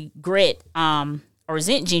regret or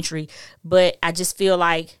resent Gentry, but I just feel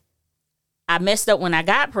like I messed up when I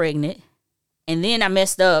got pregnant, and then I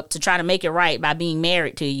messed up to try to make it right by being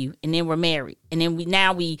married to you, and then we're married, and then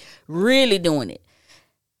we really doing it.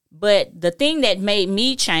 But the thing that made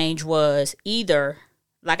me change was either,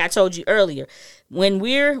 like I told you earlier, when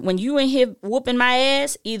you in here whooping my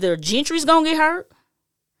ass, either Gentry's gonna get hurt,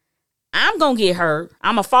 I'm gonna get hurt,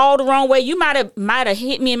 I'm gonna fall the wrong way. You might have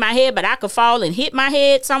hit me in my head, but I could fall and hit my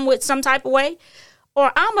head some type of way. Or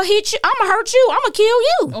I'm going to hit you, I'm going to hurt you, I'm going to kill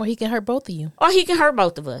you. Or he can hurt both of you. Or he can hurt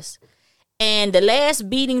both of us. And the last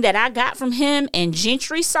beating that I got from him and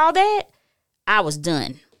Gentry saw that, I was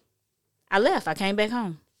done. I left. I came back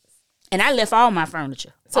home. And I left all my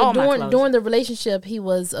furniture. So all my clothes. during the relationship, he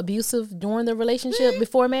was abusive during the relationship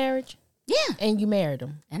before marriage? Yeah. And you married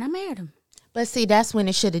him? And I married him. But see, that's when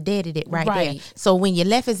it should have deaded it right there. Right. So when you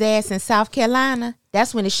left his ass in South Carolina,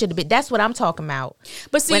 that's when it should have been. That's what I'm talking about.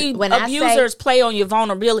 But see, When I abusers play on your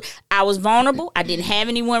vulnerability. I was vulnerable. I didn't have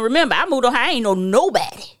anyone. Remember, I moved on. I ain't know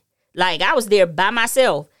nobody. Like, I was there by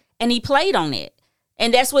myself. And he played on it.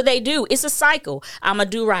 And that's what they do. It's a cycle. I'm going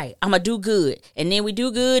to do right. I'm going to do good. And then we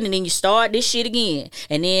do good. And then you start this shit again.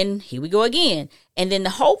 And then here we go again. And then the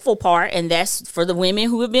hopeful part, and that's for the women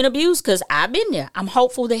who have been abused, because I've been there. I'm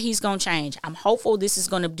hopeful that he's going to change. I'm hopeful he's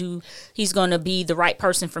going to be the right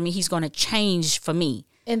person for me. He's going to change for me.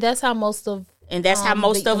 And that's how most of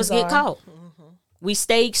us get caught. Mm-hmm. We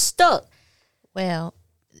stay stuck. Well,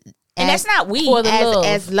 and that's not weak. For the love.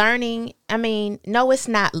 As learning, I mean, no, it's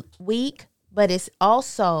not weak, but it's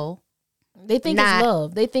also they think not, it's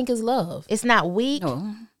love. They think it's love. It's not weak.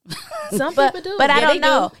 No. Some people do. But I Yeah, don't they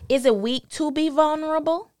know. do. Is it weak to be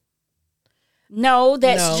vulnerable? No,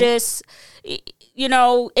 that's No. just, you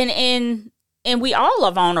know, and we all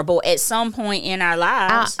are vulnerable at some point in our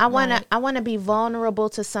lives. I wanna be vulnerable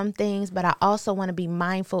to some things, but I also want to be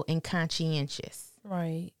mindful and conscientious.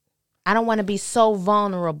 Right. I don't want to be so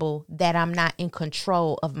vulnerable that I'm not in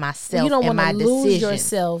control of myself You don't and want my to lose decisions.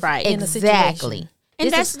 yourself Right. in a Exactly. situation. And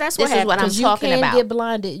This that's is what what I'm Because you talking can about. get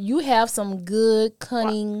blinded. You have some good,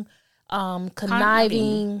 cunning,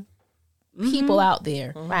 conniving people out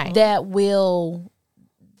there Right. that will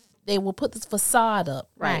they will put this facade up,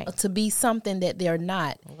 Right. to be something that they're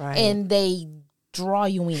not, Right. and they draw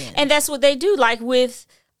you in, And that's what they do. Like with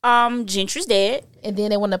Gentry's dad. and then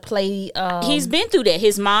they want to play. He's been through that.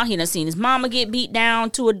 His mom, he done seen his mama get beat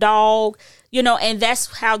down to a dog, you know, and that's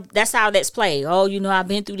how that's played. Oh, you know, I've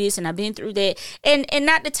been through this and I've been through that. And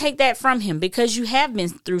not to take that from him, because you have been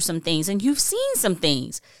through some things and you've seen some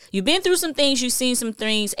things. You've been through some things, you've seen some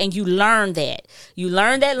things, and you learn that. You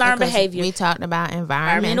learn that learned Because behavior. We talked about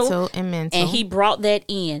environmental and mental. And he brought that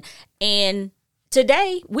in. And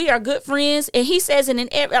today we are good friends. And he says it in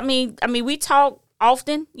every, I mean, we talk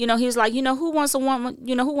often. You know, he was like, you know, who wants a woman,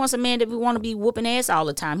 you know, who wants a man that want to be whooping ass all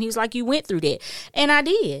the time? He was like, you went through that. And I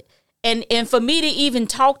did. And for me to even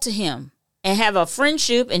talk to him and have a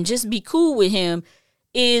friendship and just be cool with him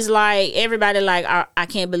is like, everybody like, I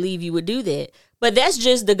can't believe you would do that. But that's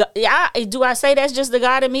just do I say that's just the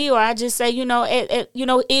God in me, or I just say, you know,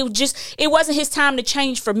 it wasn't his time to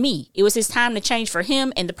change for me. It was his time to change for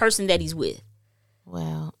him and the person that he's with.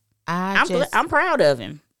 Well, I'm proud of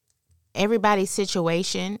him. everybody's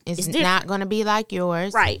situation is not going to be like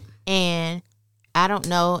yours. Right. And I don't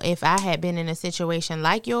know if I had been in a situation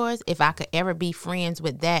like yours, if I could ever be friends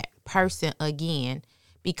with that person again,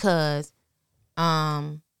 because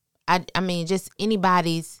I mean, just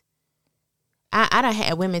anybody's, I done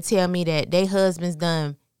had women tell me that their husbands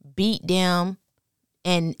done beat them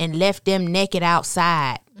and left them naked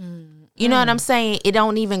outside. You know what I'm saying? It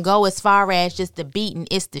don't even go as far as just the beating.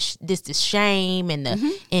 It's the shame and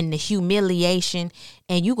the and the humiliation.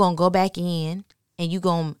 And you gonna go back in and you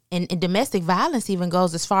gonna and domestic violence even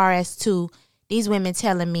goes as far as to these women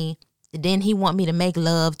telling me that then he want me to make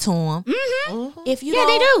love to him. If you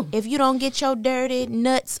they do. If you don't get your dirty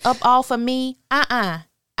nuts up off of me, I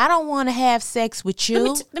don't want to have sex with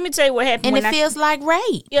you. Let me tell you what happened. And when it feels like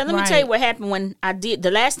rape. Yeah, let me Right. tell you what happened when I did.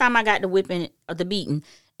 The last time I got the whipping or the beating,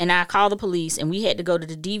 and I called the police, and we had to go to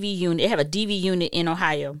the DV unit. They have a DV unit in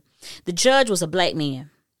Ohio. The judge was a black man.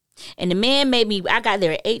 And the man made me, I got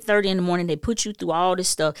there at 8:30 in the morning. They put you through all this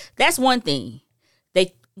stuff. That's one thing.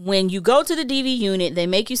 When you go to the DV unit, they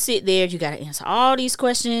make you sit there. You got to answer all these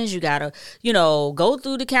questions. You got to, go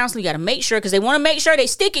through the counseling. You got to make sure, because they want to make sure they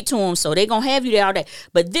stick it to them. So they're going to have you there all day.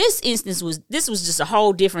 But this instance was just a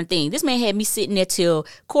whole different thing. This man had me sitting there till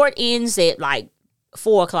court ends at like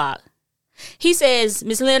 4:00. He says,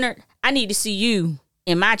 Miss Leonard, I need to see you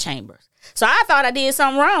in my chambers. So I thought I did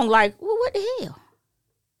something wrong. Like, well, what the hell?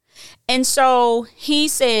 And so he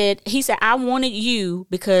said, I wanted you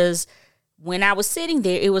because when I was sitting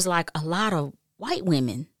there, it was like a lot of white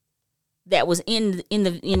women that was in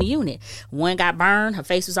the unit. One got burned. Her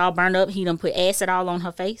face was all burned up. He done put acid all on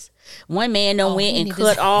her face. One man done went and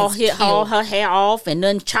cut all her hair off and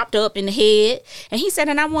done chopped up in the head. And he said,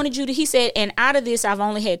 and I wanted you to, he said, and out of this, I've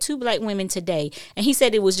only had 2 black women today. And he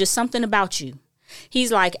said, it was just something about you.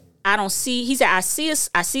 He's like, he said, I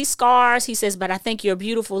see scars. He says, but I think you're a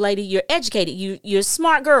beautiful lady. You're educated. You're a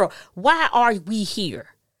smart girl. Why are we here?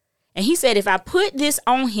 And he said, if I put this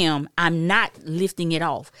on him, I'm not lifting it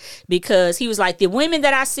off. Because he was like, the women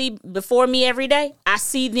that I see before me every day, I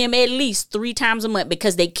see them at least 3 times a month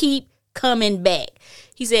because they keep coming back.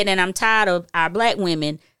 He said, and I'm tired of our black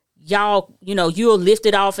women. Y'all, you'll lift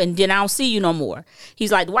it off and then I don't see you no more.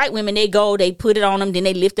 He's like, the white women, they go, they put it on them, then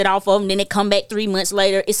they lift it off of them, then they come back 3 months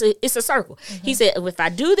later. It's a circle. He said, if I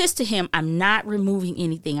do this to him, I'm not removing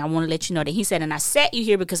anything. I want to let you know that. He said, and I sat you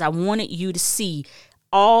here because I wanted you to see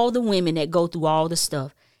all the women that go through all the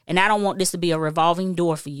stuff. And I don't want this to be a revolving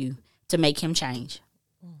door for you to make him change.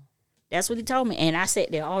 That's what he told me. And I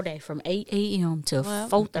sat there all day from 8 a.m. to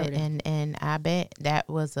 4:30. And I bet that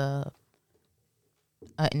was an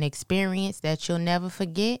experience that you'll never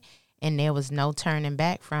forget. And there was no turning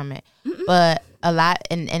back from it. But a lot,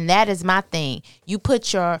 and that is my thing. You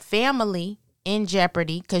put your family in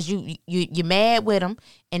jeopardy because you're mad with them,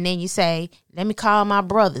 and then you say, let me call my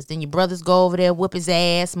brothers. Then your brothers go over there, whoop his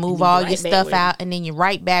ass, move all your stuff out, and then you're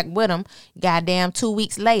right back with them goddamn 2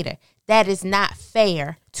 weeks later. That is not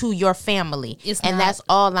fair to your family. That's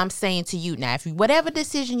all I'm saying to you. Now, if whatever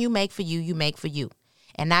decision you make for you, you make for you.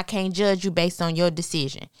 And I can't judge you based on your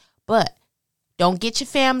decision. But don't get your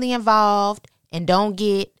family involved and don't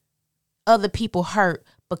get other people hurt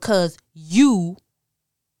because you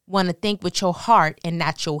want to think with your heart and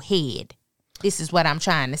not your head. This is what I'm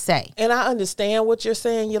trying to say. And I understand what you're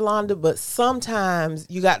saying, Yolanda, but sometimes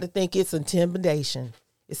you got to think it's intimidation.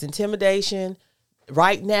 It's intimidation.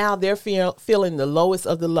 Right now, they're feeling the lowest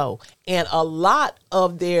of the low. And a lot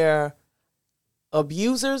of their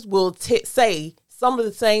abusers will say some of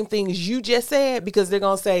the same things you just said because they're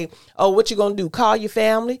going to say, oh, what you going to do? Call your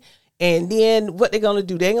family? And then what they gonna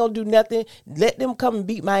do? They ain't gonna do nothing. Let them come and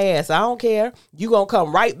beat my ass. I don't care. You gonna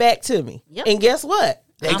come right back to me. Yep. And guess what?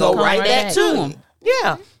 They I'm go gonna right come back back to to them. 'em.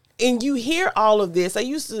 Yeah. And you hear all of this. I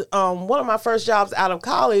used to one of my first jobs out of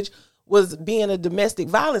college was being a domestic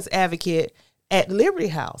violence advocate at Liberty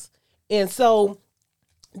House. And so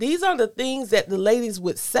these are the things that the ladies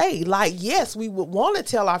would say. Like, yes, we would want to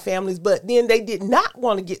tell our families, but then they did not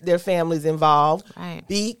want to get their families involved Right.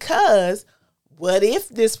 because what if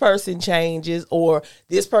this person changes or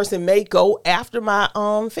this person may go after my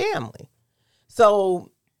family?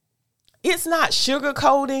 So it's not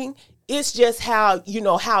sugarcoating. It's just how,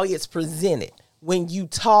 how it's presented when you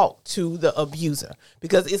talk to the abuser,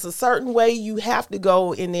 because it's a certain way you have to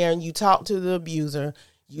go in there and you talk to the abuser,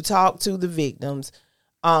 you talk to the victims,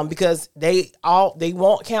 because they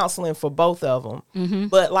want counseling for both of them. Mm-hmm.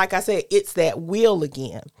 But like I said, it's that will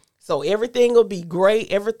again. So everything will be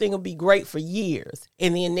great. Everything will be great for years.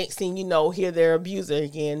 And then next thing you know, here their abuser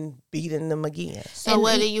again, beating them again. So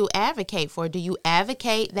what do you advocate for? Do you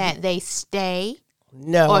advocate that they stay?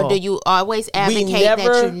 No. Or do you always advocate we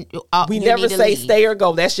never need to say leave? stay or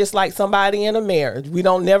go. That's just like somebody in a marriage. We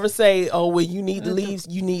don't never say, oh, well, you need to leave,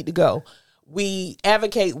 you need to go. We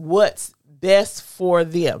advocate what's best for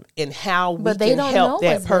them and how we But they can don't help know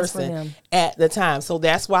that what's best for person them. at the time. So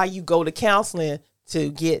that's why you go to counseling, to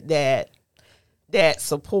get that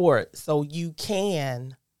support so you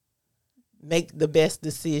can make the best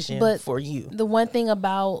decision But for you. The one thing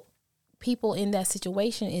about people in that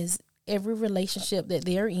situation is every relationship that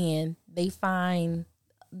they're in, they find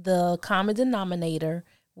the common denominator,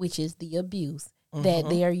 which is the abuse. That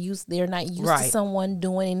they're not used Right. to someone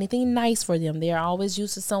doing anything nice for them. They're always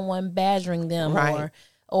used to someone badgering them, Right.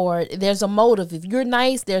 or there's a motive. If you're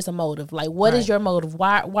nice, there's a motive. Like, what is Right. your motive?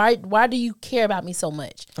 Why do you care about me so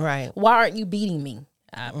much? Right. Why aren't you beating me?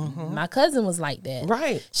 My cousin was like that.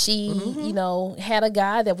 Right. She, had a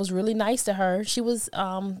guy that was really nice to her. She was,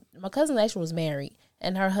 my cousin actually was married,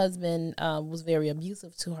 and her husband was very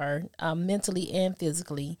abusive to her, mentally and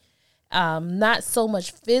physically. Not so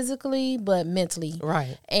much physically, but mentally.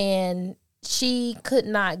 Right. And she could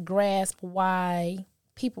not grasp why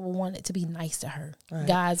people wanted to be nice to her. Right.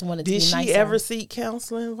 Guys wanted to Did be nice she to ever her. seek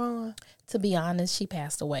counseling, Vaughn? To be honest, she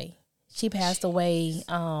passed away. She passed away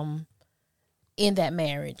in that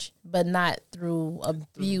marriage, but not through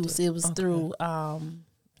abuse. It was through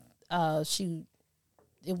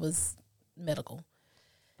it was medical.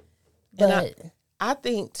 And But I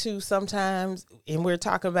think too sometimes, and we're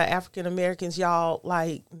talking about African Americans, y'all,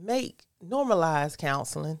 like, normalize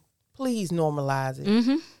counseling. Please normalize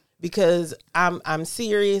it. Because I'm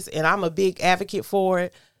serious and I'm a big advocate for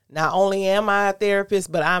it. Not only am I a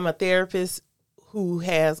therapist, but I'm a therapist who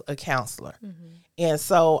has a counselor. And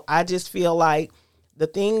so I just feel like the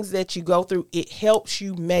things that you go through, it helps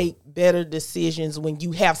you make better decisions when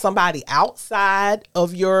you have somebody outside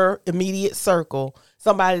of your immediate circle,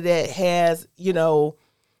 somebody that has,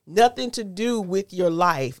 nothing to do with your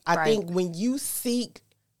life. I think when you seek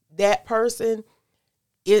that person,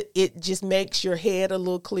 it just makes your head a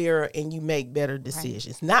little clearer and you make better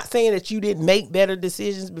decisions. Not saying that you didn't make better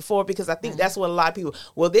decisions before, because I think that's what a lot of people,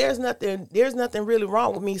 well, there's nothing really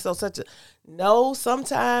wrong with me. So no,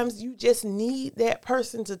 sometimes you just need that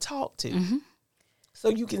person to talk to so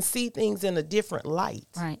you can see things in a different light.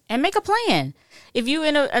 Right. And make a plan. If you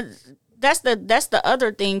in that's the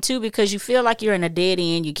other thing too, because you feel like you're in a dead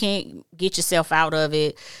end, you can't get yourself out of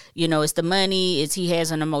it. It's the money, he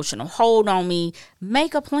has an emotional hold on me.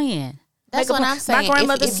 Make a plan. That's what I'm saying. My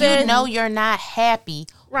grandmother if said, you know you're not happy,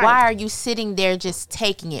 Right. why are you sitting there just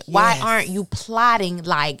taking it? Why Yes. aren't you plotting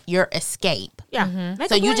like your escape? yeah. Make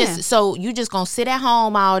So a plan. you just gonna sit at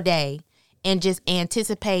home all day and just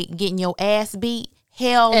anticipate getting your ass beat?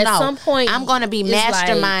 Hell At no. some point, I'm gonna be it's like-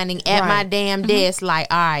 masterminding at my Right. damn desk. Like,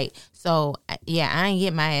 all right, so yeah, I ain't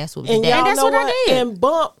get my ass whooped And today. y'all that's know what I what? did. And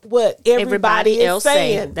bump what everybody is else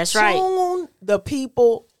say. saying. That's right. Tune the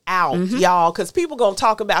people out, y'all, because people going to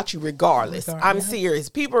talk about you regardless. I'm serious.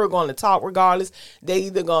 People are going to talk regardless. They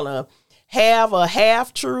either going to have a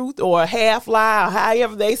half truth or a half lie, or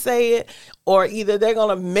however they say it, or either they're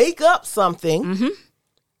going to make up something.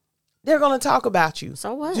 They're going to talk about you.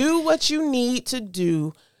 So what? Do what you need to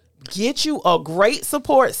do. Get you a great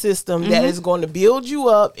support system that is going to build you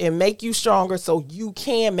up and make you stronger so you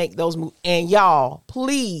can make those moves. And y'all,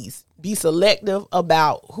 please be selective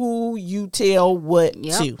about who you tell what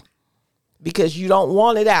to, because you don't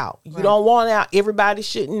want it out. You don't want it out. Everybody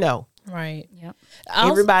shouldn't know. right. Yep.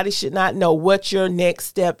 Everybody should not know what your next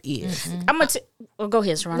step is. I'm gonna go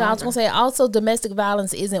ahead, Sharon. No, I was gonna say also domestic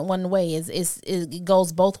violence isn't one way. It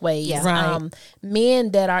goes both ways. Yeah. Right.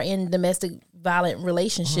 Men that are in domestic violent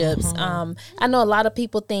relationships. I know a lot of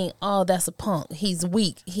people think, oh, that's a punk. He's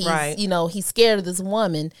weak. He's, Right. he's scared of this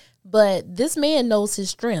woman. But this man knows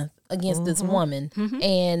his strength against this woman.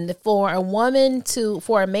 And for a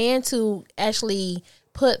man to actually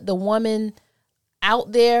put the woman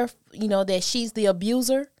out there, that she's the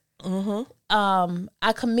abuser.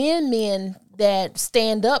 I commend men that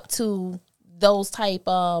stand up to those type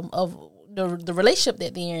of the relationship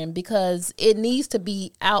that they're in, because it needs to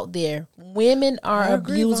be out there. Women are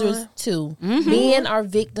abusers too. Men are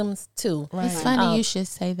victims too. It's funny you should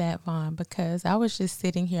say that, Vaughn, because I was just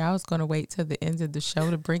sitting here. I was going to wait till the end of the show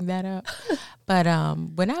to bring that up. But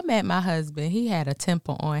when I met my husband, he had a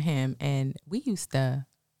temper on him, and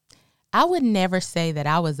I would never say that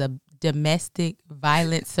I was a domestic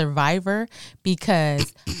violence survivor,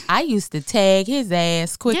 because I used to tag his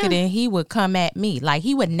ass quicker than he would come at me. Like,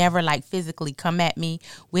 he would never like physically come at me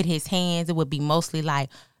with his hands. It would be mostly like,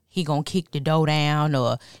 he gonna kick the door down,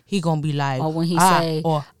 or he gonna be like, or when he say,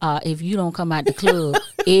 if you don't come out the club,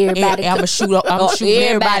 everybody I'm gonna shoot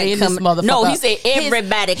everybody in this motherfucker. No, he said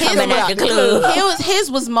everybody coming out the club.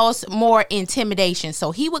 His was more intimidation.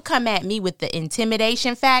 So he would come at me with the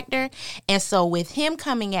intimidation factor, and so with him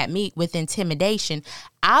coming at me with intimidation,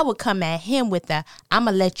 I would come at him with the, I'm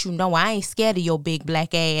gonna let you know I ain't scared of your big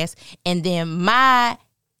black ass, and then my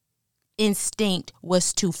instinct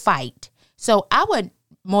was to fight. So I would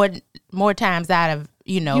more times out of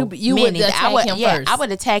you would attack him first. I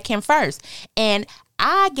would attack him first, and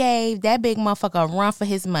I gave that big motherfucker a run for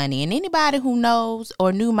his money. And anybody who knows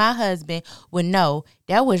or knew my husband would know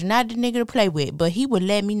that was not the nigga to play with. But he would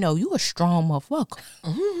let me know, you a strong motherfucker.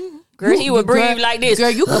 Girl, he would breathe like this. Girl,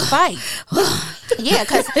 you could fight. Yeah,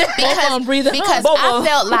 because I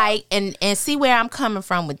felt like, and see where I'm coming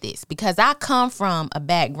from with this, because I come from a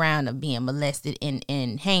background of being molested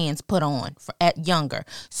and hands put on at younger.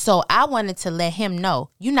 So I wanted to let him know,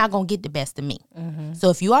 you're not going to get the best of me. So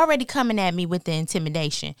if you already coming at me with the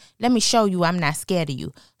intimidation, let me show you I'm not scared of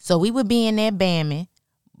you. So we would be in there bamming,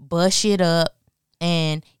 bust shit up,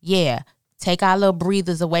 and take our little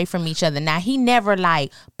breathers away from each other. Now, he never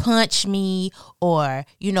like punch me or,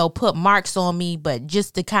 put marks on me, but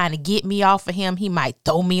just to kind of get me off of him, he might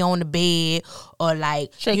throw me on the bed or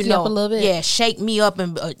like, shake you up a little bit. Yeah, shake me up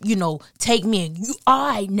and, take me and you, all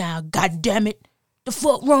right now, God damn it. The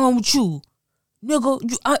fuck wrong with you?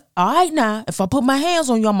 Nigga, all right now. If I put my hands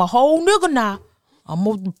on you, I'm a whole nigga now. I'm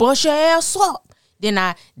going to bust your ass up. Then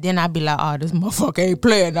I be like, oh, this motherfucker ain't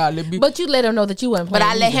playing now. But you let him know that you wasn't playing.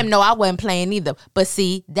 But I let him know I wasn't playing either. But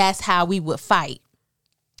see, that's how we would fight.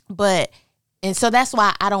 And so that's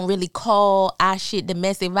why I don't really call our shit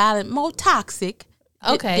domestic violence, more toxic.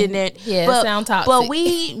 Okay. Sound toxic. But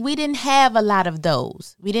we didn't have a lot of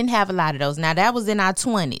those. Now, that was in our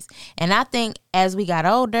 20s. And I think as we got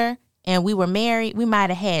older and we were married, we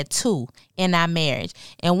might have had 2 in our marriage.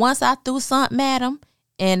 And once I threw something at him,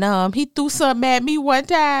 and he threw something at me one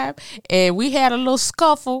time, and we had a little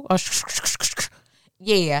scuffle.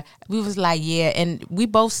 Yeah, we was like, and we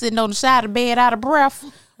both sitting on the side of the bed out of breath.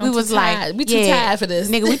 We too tired for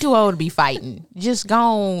this. Nigga, we too old to be fighting. Just go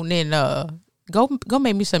on and go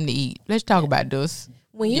make me something to eat. Let's talk about this.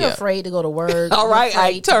 When you're afraid to go to work. All right,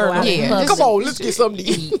 I turn. Come on, let's get something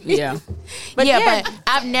to eat. But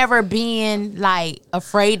I've never been like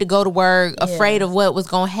afraid to go to work, afraid of what was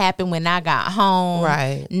going to happen when I got home.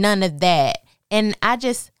 Right. None of that. And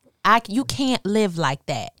you can't live like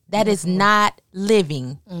that. That is not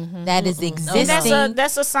living. That is existing.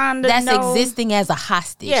 That's a sign that's existing as a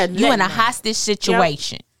hostage. Yeah, you in a hostage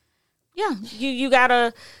situation. Yeah, you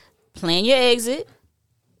gotta plan your exit,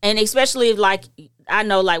 and especially if like I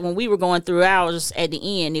know, like when we were going through ours at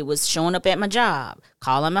the end, it was showing up at my job,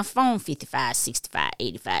 calling my phone 55, 65,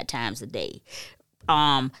 85 times a day.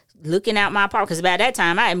 Looking out my apartment, because by that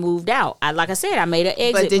time I had moved out. Like I said, I made an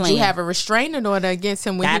exit But did plan. you have a restraining order against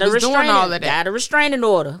him when he was doing all of that? Got a restraining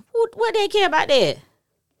order. What they care about that?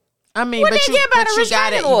 I mean, but you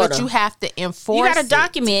have to enforce. You got to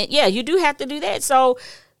document. Yeah, you do have to do that. So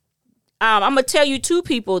I'm gonna tell you 2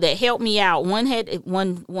 people that helped me out.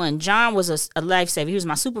 One John was a lifesaver. He was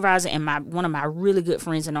my supervisor and one of my really good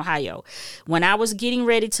friends in Ohio. When I was getting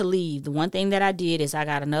ready to leave, the one thing that I did is I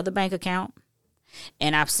got another bank account.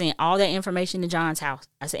 And I've sent all that information to John's house.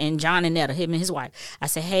 I said, and John and Netta, him and his wife. I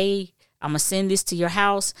said, hey, I'm going to send this to your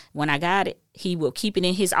house. When I got it, he will keep it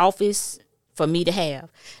in his office for me to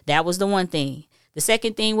have. That was the one thing. The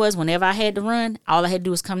second thing was whenever I had to run, all I had to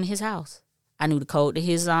do was come to his house. I knew the code to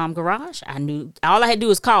his garage. All I had to do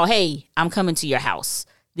was call, hey, I'm coming to your house.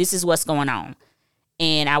 This is what's going on.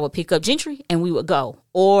 And I would pick up Gentry and we would go.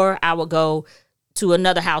 Or I would go to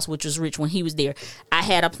another house, which was rich, when he was there. I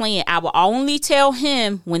had a plan. I would only tell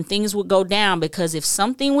him when things would go down, because if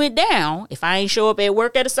something went down, if I ain't show up at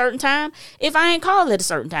work at a certain time, if I ain't called at a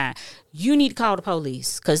certain time, you need to call the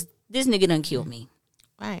police, because this nigga done killed me.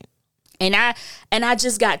 Right. And I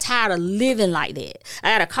just got tired of living like that.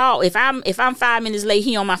 I got to call. If I'm 5 minutes late,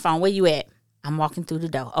 he on my phone. Where you at? I'm walking through the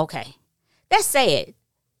door. Okay. That's sad.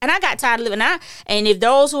 And I got tired of living. And if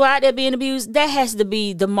those who are out there being abused, that has to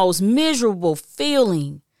be the most miserable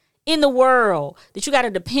feeling in the world, that you got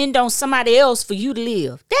to depend on somebody else for you to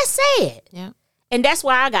live. That's sad. Yeah. And that's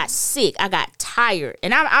why I got sick. I got tired.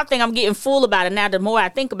 And I think I'm getting full about it now. The more I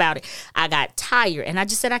think about it, I got tired. And I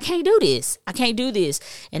just said, I can't do this. I can't do this.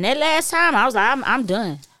 And that last time, I was like, I'm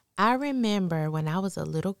done. I remember when I was a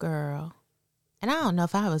little girl, and I don't know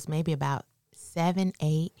if I was maybe about 7,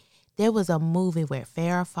 8. There was a movie with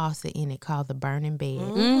Farrah Fawcett in it called The Burning Bed.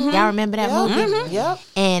 Y'all remember that movie? Yep.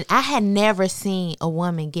 And I had never seen a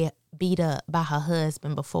woman get beat up by her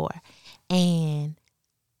husband before. And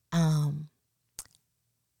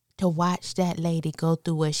to watch that lady go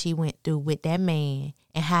through what she went through with that man,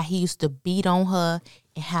 and how he used to beat on her,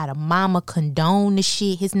 and how the mama condoned the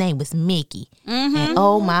shit. His name was Mickey. And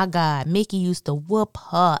oh my God, Mickey used to whoop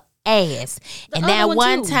her ass. And that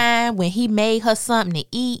one time when he made her something to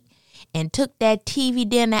eat and took that TV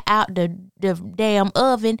dinner out the damn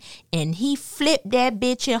oven, and he flipped that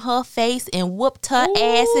bitch in her face and whooped her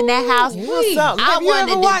ass in that house. I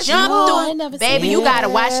wanted to jump through. Baby, you gotta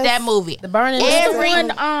watch that movie. The Burning. Every with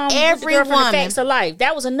the girl from The Facts of Life.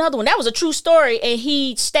 That was another one. That was a true story. And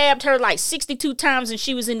he stabbed her like 62 times, and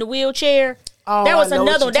she was in the wheelchair. Oh, that was I know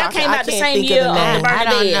another what one. you're That came talking- out the I can't same think of year the of name. The Burning I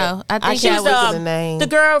don't Bed. know. I think She can't was think of the name. the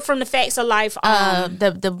girl from The Facts of Life.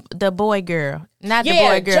 the boy girl, not the Yeah,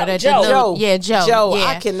 boy girl. Joe. Joe. Joe, Yeah.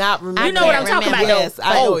 I cannot remember. You know what I'm talking about, though. Yes,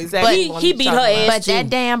 I know exactly. what he you're beat talking her about. ass. But that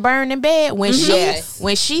damn Burning Bed, when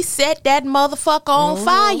she set that motherfucker on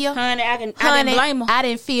fire, Honey, I didn't blame her. I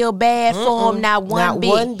didn't feel bad for him not one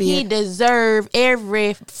bit. He deserved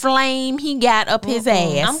every flame he got up his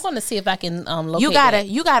ass. I'm going to see if I can locate that.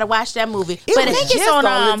 You gotta watch that movie. It But was I think just it's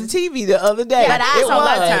on the TV the other day. Yeah, but it it's on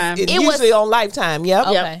Lifetime. It's It was- usually on Lifetime. Yep.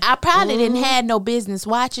 Okay. I probably didn't have no business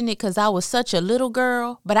watching it because I was such a little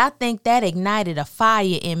girl, but I think that ignited a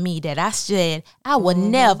fire in me that I said I would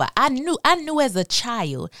never. I knew as a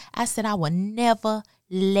child. I said I would never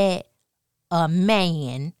let a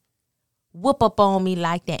man whoop up on me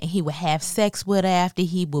like that, and he would have sex with her after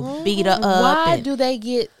he would beat her up. Why and- do they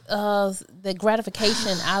get the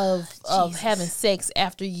gratification out of having sex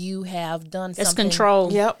after you have done That's something?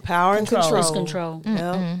 control. Yep. Power and control. It's control.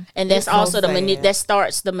 Yep. And that's It's also so the sad. that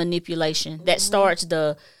starts the manipulation. That starts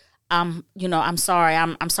the I'm sorry.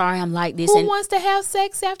 I'm sorry I'm like this. Who and wants to have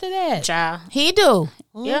sex after that? child. He do.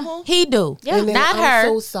 Yeah. He do. Yeah. And then, Not I'm her.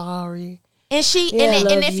 so sorry. And she Yeah, I and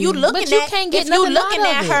love if you you. looking But you at can't get if you nothing looking out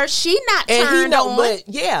at of her, it. she not And turned he know,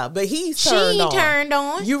 on. but he's She turned ain't on. turned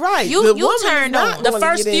on. You're right. You The woman is turned not on. The gonna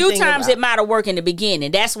first get few anything times about it might have worked in the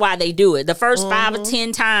beginning. That's why they do it. The first 5 or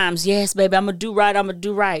 10 times, yes, baby, I'm gonna do right. I'm gonna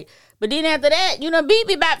do right. But then after that, beat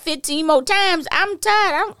me about 15 more times. I'm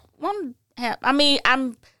tired.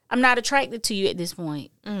 I'm not attracted to you at this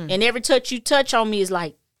point. And every touch you touch on me is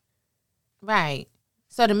like, Right.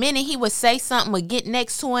 So the minute he would say something or get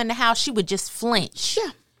next to her in the house, she would just flinch.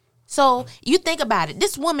 yeah. So you think about it.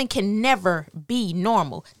 This woman can never be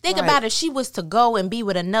normal. Think Right. about if she was to go and be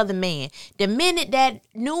with another man. The minute that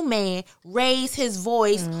new man raised his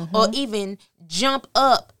voice or even jump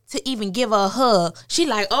up to even give her a hug, she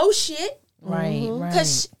like, oh shit. Right, right.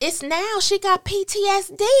 Because it's now she got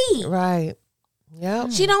PTSD. Right.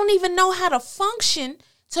 Yep. She don't even know how to function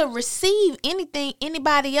to receive anything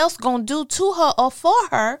anybody else gonna do to her or for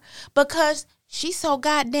her because she's so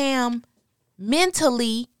goddamn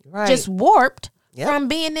mentally Right. just warped Yep. from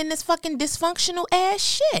being in this fucking dysfunctional ass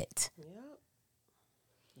shit.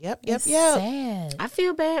 Yep. It's Yep. sad. I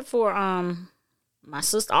feel bad for my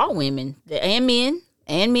sister, all women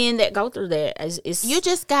and men that go through that. It's You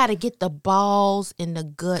just gotta get the balls in the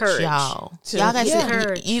guts, Courage. y'all. To- Y'all gotta yeah.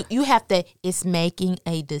 Courage. you have to. It's making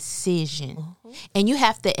a decision, and you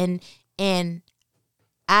have to. And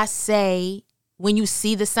I say when you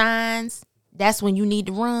see the signs, that's when you need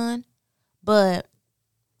to run. But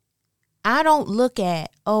I don't look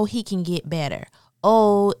at he can get better.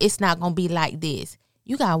 Oh, it's not gonna be like this.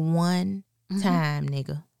 You got one time,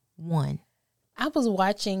 nigga. One. I was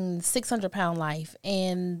watching 600-Pound Life,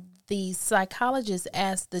 and the psychologist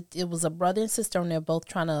asked that it was a brother and sister, and they're both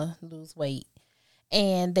trying to lose weight,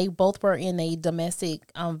 and they both were in a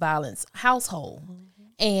domestic violence household,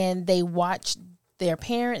 and they watched their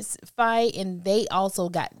parents fight, and they also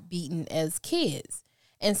got beaten as kids.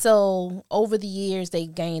 And so over the years, they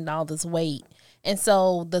gained all this weight. And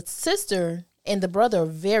so the sister and the brother are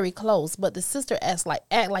very close, but the sister act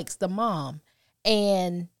like the mom.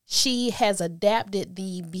 And she has adapted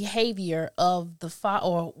the behavior of the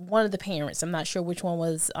or one of the parents. I'm not sure which one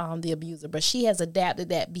was the abuser, but she has adapted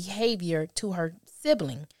that behavior to her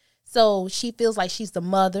sibling. So she feels like she's the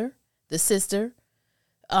mother, the sister,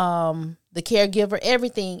 the caregiver,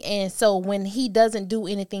 everything. And so when he doesn't do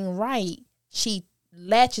anything right, she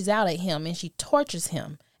latches out at him and she tortures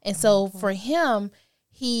him. And so for him,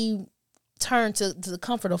 he turned to the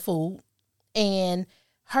comfort of food. And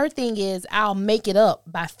her thing is, I'll make it up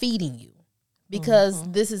by feeding you because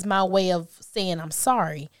this is my way of saying I'm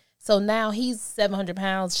sorry. So now he's 700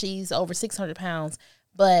 pounds. She's over 600 pounds.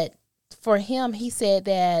 But for him, he said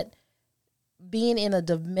that being in a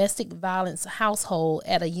domestic violence household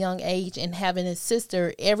at a young age and having his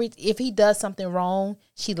sister, if he does something wrong,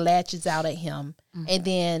 she latches out at him. And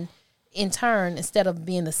then in turn, instead of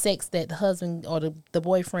being the sex that the husband or the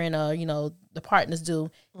boyfriend or, the partners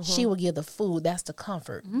do, she will give the food. That's the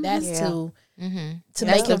comfort. That's to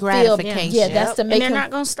make him gratification. feel. Yeah, that's to make and they're him.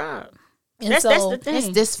 not going to stop. And That's the thing. It's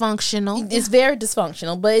dysfunctional. It's very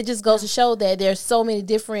dysfunctional, but it just goes to show that there's so many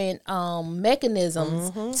different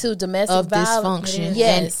mechanisms to domestic of violence. dysfunction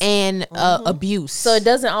Yes. and abuse. So it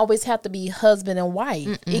doesn't always have to be husband and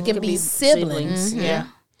wife. It can be siblings. Yeah.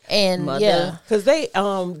 And Mother. yeah. Because they,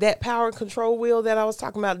 that power and control wheel that I was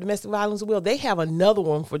talking about, domestic violence wheel, they have another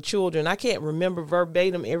one for children. I can't remember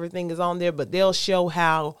verbatim, everything is on there, but they'll show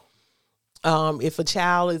how, if a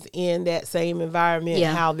child is in that same environment,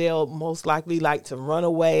 how they'll most likely like to run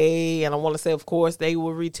away. And I want to say, of course, they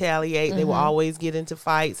will retaliate. They will always get into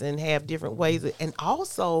fights and have different ways. And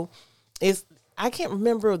also, I can't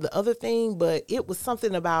remember the other thing, but it was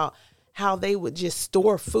something about how they would just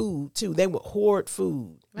store food too. They would hoard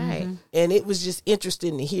food. Right. And it was just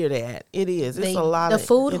interesting to hear that. It is. It's a lot the of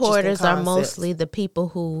food interesting hoarders are concepts. mostly the people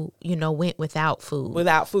who, went without food.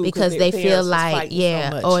 Without food. Because their they parents feel was like, fighting so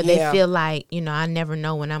much. or they feel like, I never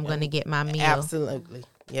know when I'm going to get my meal. Absolutely.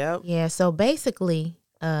 Yep. Yeah, so basically,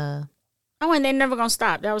 Oh, and they're never going to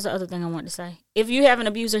stop. That was the other thing I wanted to say. If you have an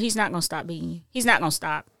abuser, he's not going to stop beating you. He's not going to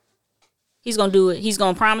stop. He's going to do it. He's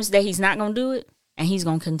going to promise that he's not going to do it, and he's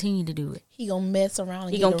going to continue to do it. He gonna mess around and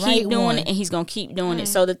He's get going to the keep right doing one. it, and he's going to keep doing it.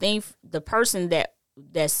 So the person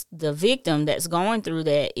that's the victim that's going through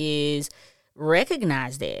that is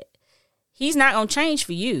recognize that. He's not going to change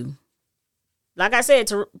for you. Like I said,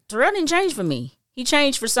 Terrell didn't change for me. He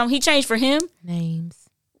changed for him. names.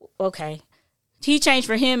 Okay. He changed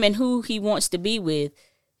for him and who he wants to be with.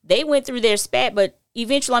 They went through their spat, but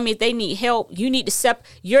eventually, if they need help, you need to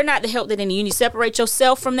you're not the help that they need. You need to separate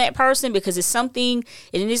yourself from that person because it's something,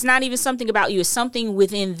 and it's not even something about you. It's something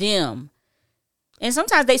within them. And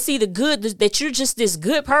sometimes they see the good, that you're just this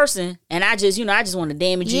good person, and I just want to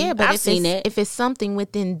damage you. Yeah, but I've seen that. if it's something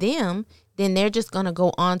within them, then they're just going to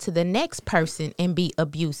go on to the next person and be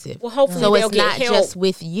abusive. Well, hopefully so they'll it's get not help. just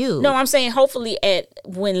with you. No, I'm saying hopefully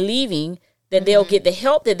when leaving, that they'll get the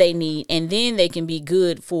help that they need, and then they can be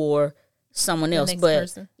good for someone else. next But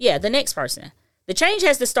person. yeah, the next person. The change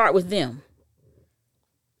has to start with them.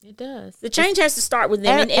 It does. The change has to start with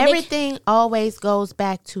them. And Everything always goes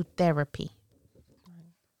back to therapy.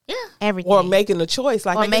 Yeah. Everything. Or making a choice.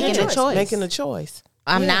 Like making a choice. Making a choice.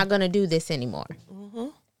 I'm not going to do this anymore.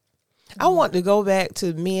 I want to go back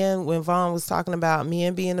to men when Vaughn was talking about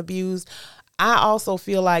men being abused. I also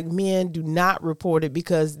feel like men do not report it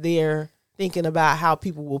because they're thinking about how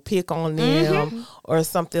people will pick on them or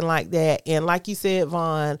something like that. And like you said,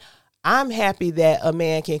 Vaughn, I'm happy that a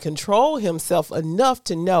man can control himself enough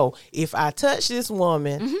to know if I touch this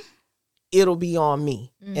woman, it'll be on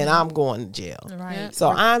me and I'm going to jail. Right. So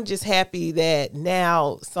I'm just happy that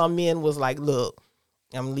now some men was like, look,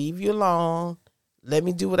 I'm gonna leave you alone. Let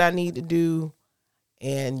me do what I need to do.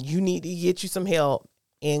 And you need to get you some help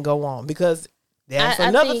and go on. Because that's I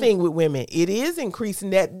another think- thing with women. It is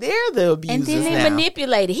increasing that they're the abusers And then they now.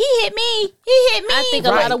 manipulate it. He hit me. He hit me. I think a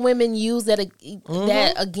Right. lot of women use that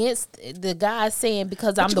against the guy saying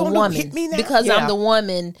because I'm you the gonna do, woman, hit me now? because Yeah. I'm the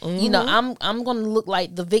woman. I'm going to look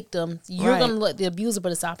like the victim. You're Right. going to look like the abuser,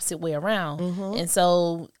 but it's the opposite way around. And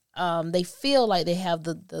so they feel like they have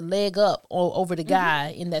the leg up over the guy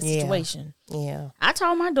in that Yeah. situation. Yeah. I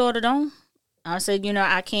told my daughter, don't. I said,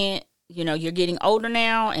 I can't, you're getting older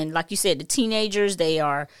now. And like you said, the teenagers, they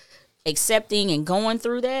are accepting and going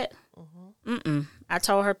through that. I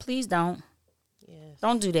told her, please don't.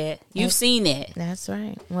 Don't do that. You've seen that. That's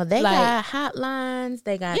right. Well, they Like- got hotlines,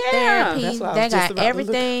 they got Yeah, therapy, that's what I they was just got about to look.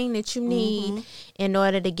 everything that you need in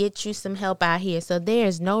order to get you some help out here. So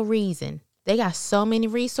there's no reason. They got so many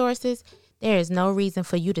resources. There is no reason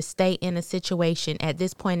for you to stay in a situation at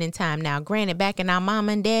this point in time. Now, granted, back in our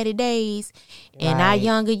mama and daddy days, in our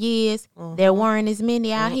younger years, there weren't as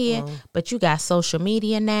many out here. But you got social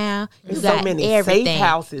media now. You There's got so many everything. safe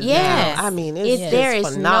houses Yes. now. I mean, it's there just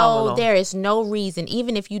is phenomenal. there is no reason,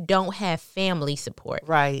 even if you don't have family support.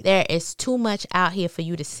 Right. There is too much out here for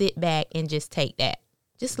you to sit back and just take that.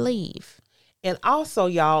 Just leave. And also,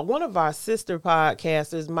 y'all, one of our sister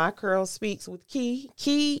podcasters, My Curl Speaks with Key.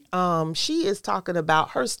 Key, she is talking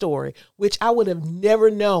about her story, which I would have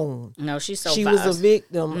never known. No, she She was a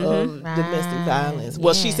victim of domestic violence.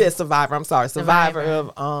 Well, she Yeah. said survivor. I'm sorry, survivor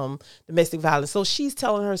of domestic violence. So she's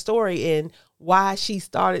telling her story and why she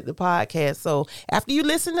started the podcast. So after you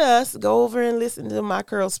listen to us, go over and listen to My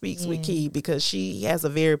Curl Speaks with Key, because she has a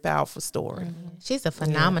very powerful story. She's a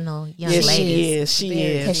phenomenal young Yes, lady. she is. She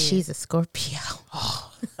Because is. she's a Scorpio.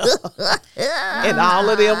 And all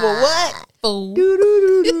of them were what? Fool.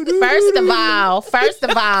 First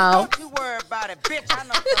of all, Don't you worry about it, bitch. I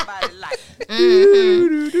know somebody like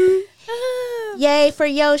it. yay for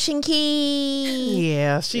Yoshin Key.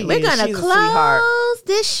 Yeah, she We're is. gonna She's a sweetheart. close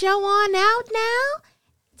this show on out now.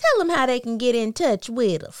 Tell them how they can get in touch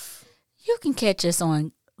with us. You can catch us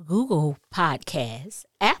on Google Podcasts,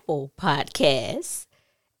 Apple Podcasts,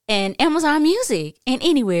 and Amazon Music, and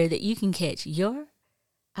anywhere that you can catch your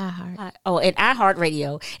iHeart. and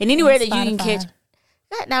iHeartRadio, and anywhere that you can catch.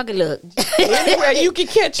 Now look, Anywhere you can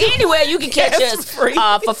catch us. anywhere you can catch Yes, us for free.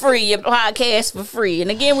 for free, your podcast for free.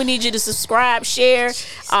 And again, we need you to subscribe, share,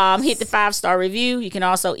 hit the 5-star review. You can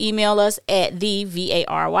also email us at the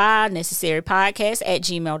VARY necessary podcast at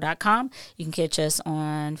gmail.com. You can catch us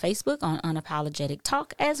on Facebook on Unapologetic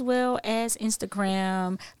Talk, as well as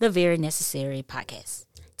Instagram, the Very Necessary Podcast.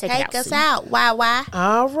 Take us Sue. out. Why?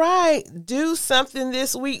 All right. Do something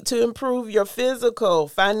this week to improve your physical,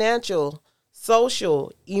 financial,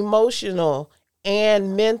 social, emotional,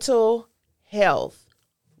 and mental health.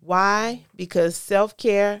 Why? Because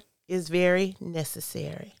self-care is very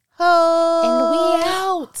necessary. Ho! And we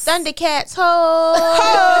out. Thundercats, ho!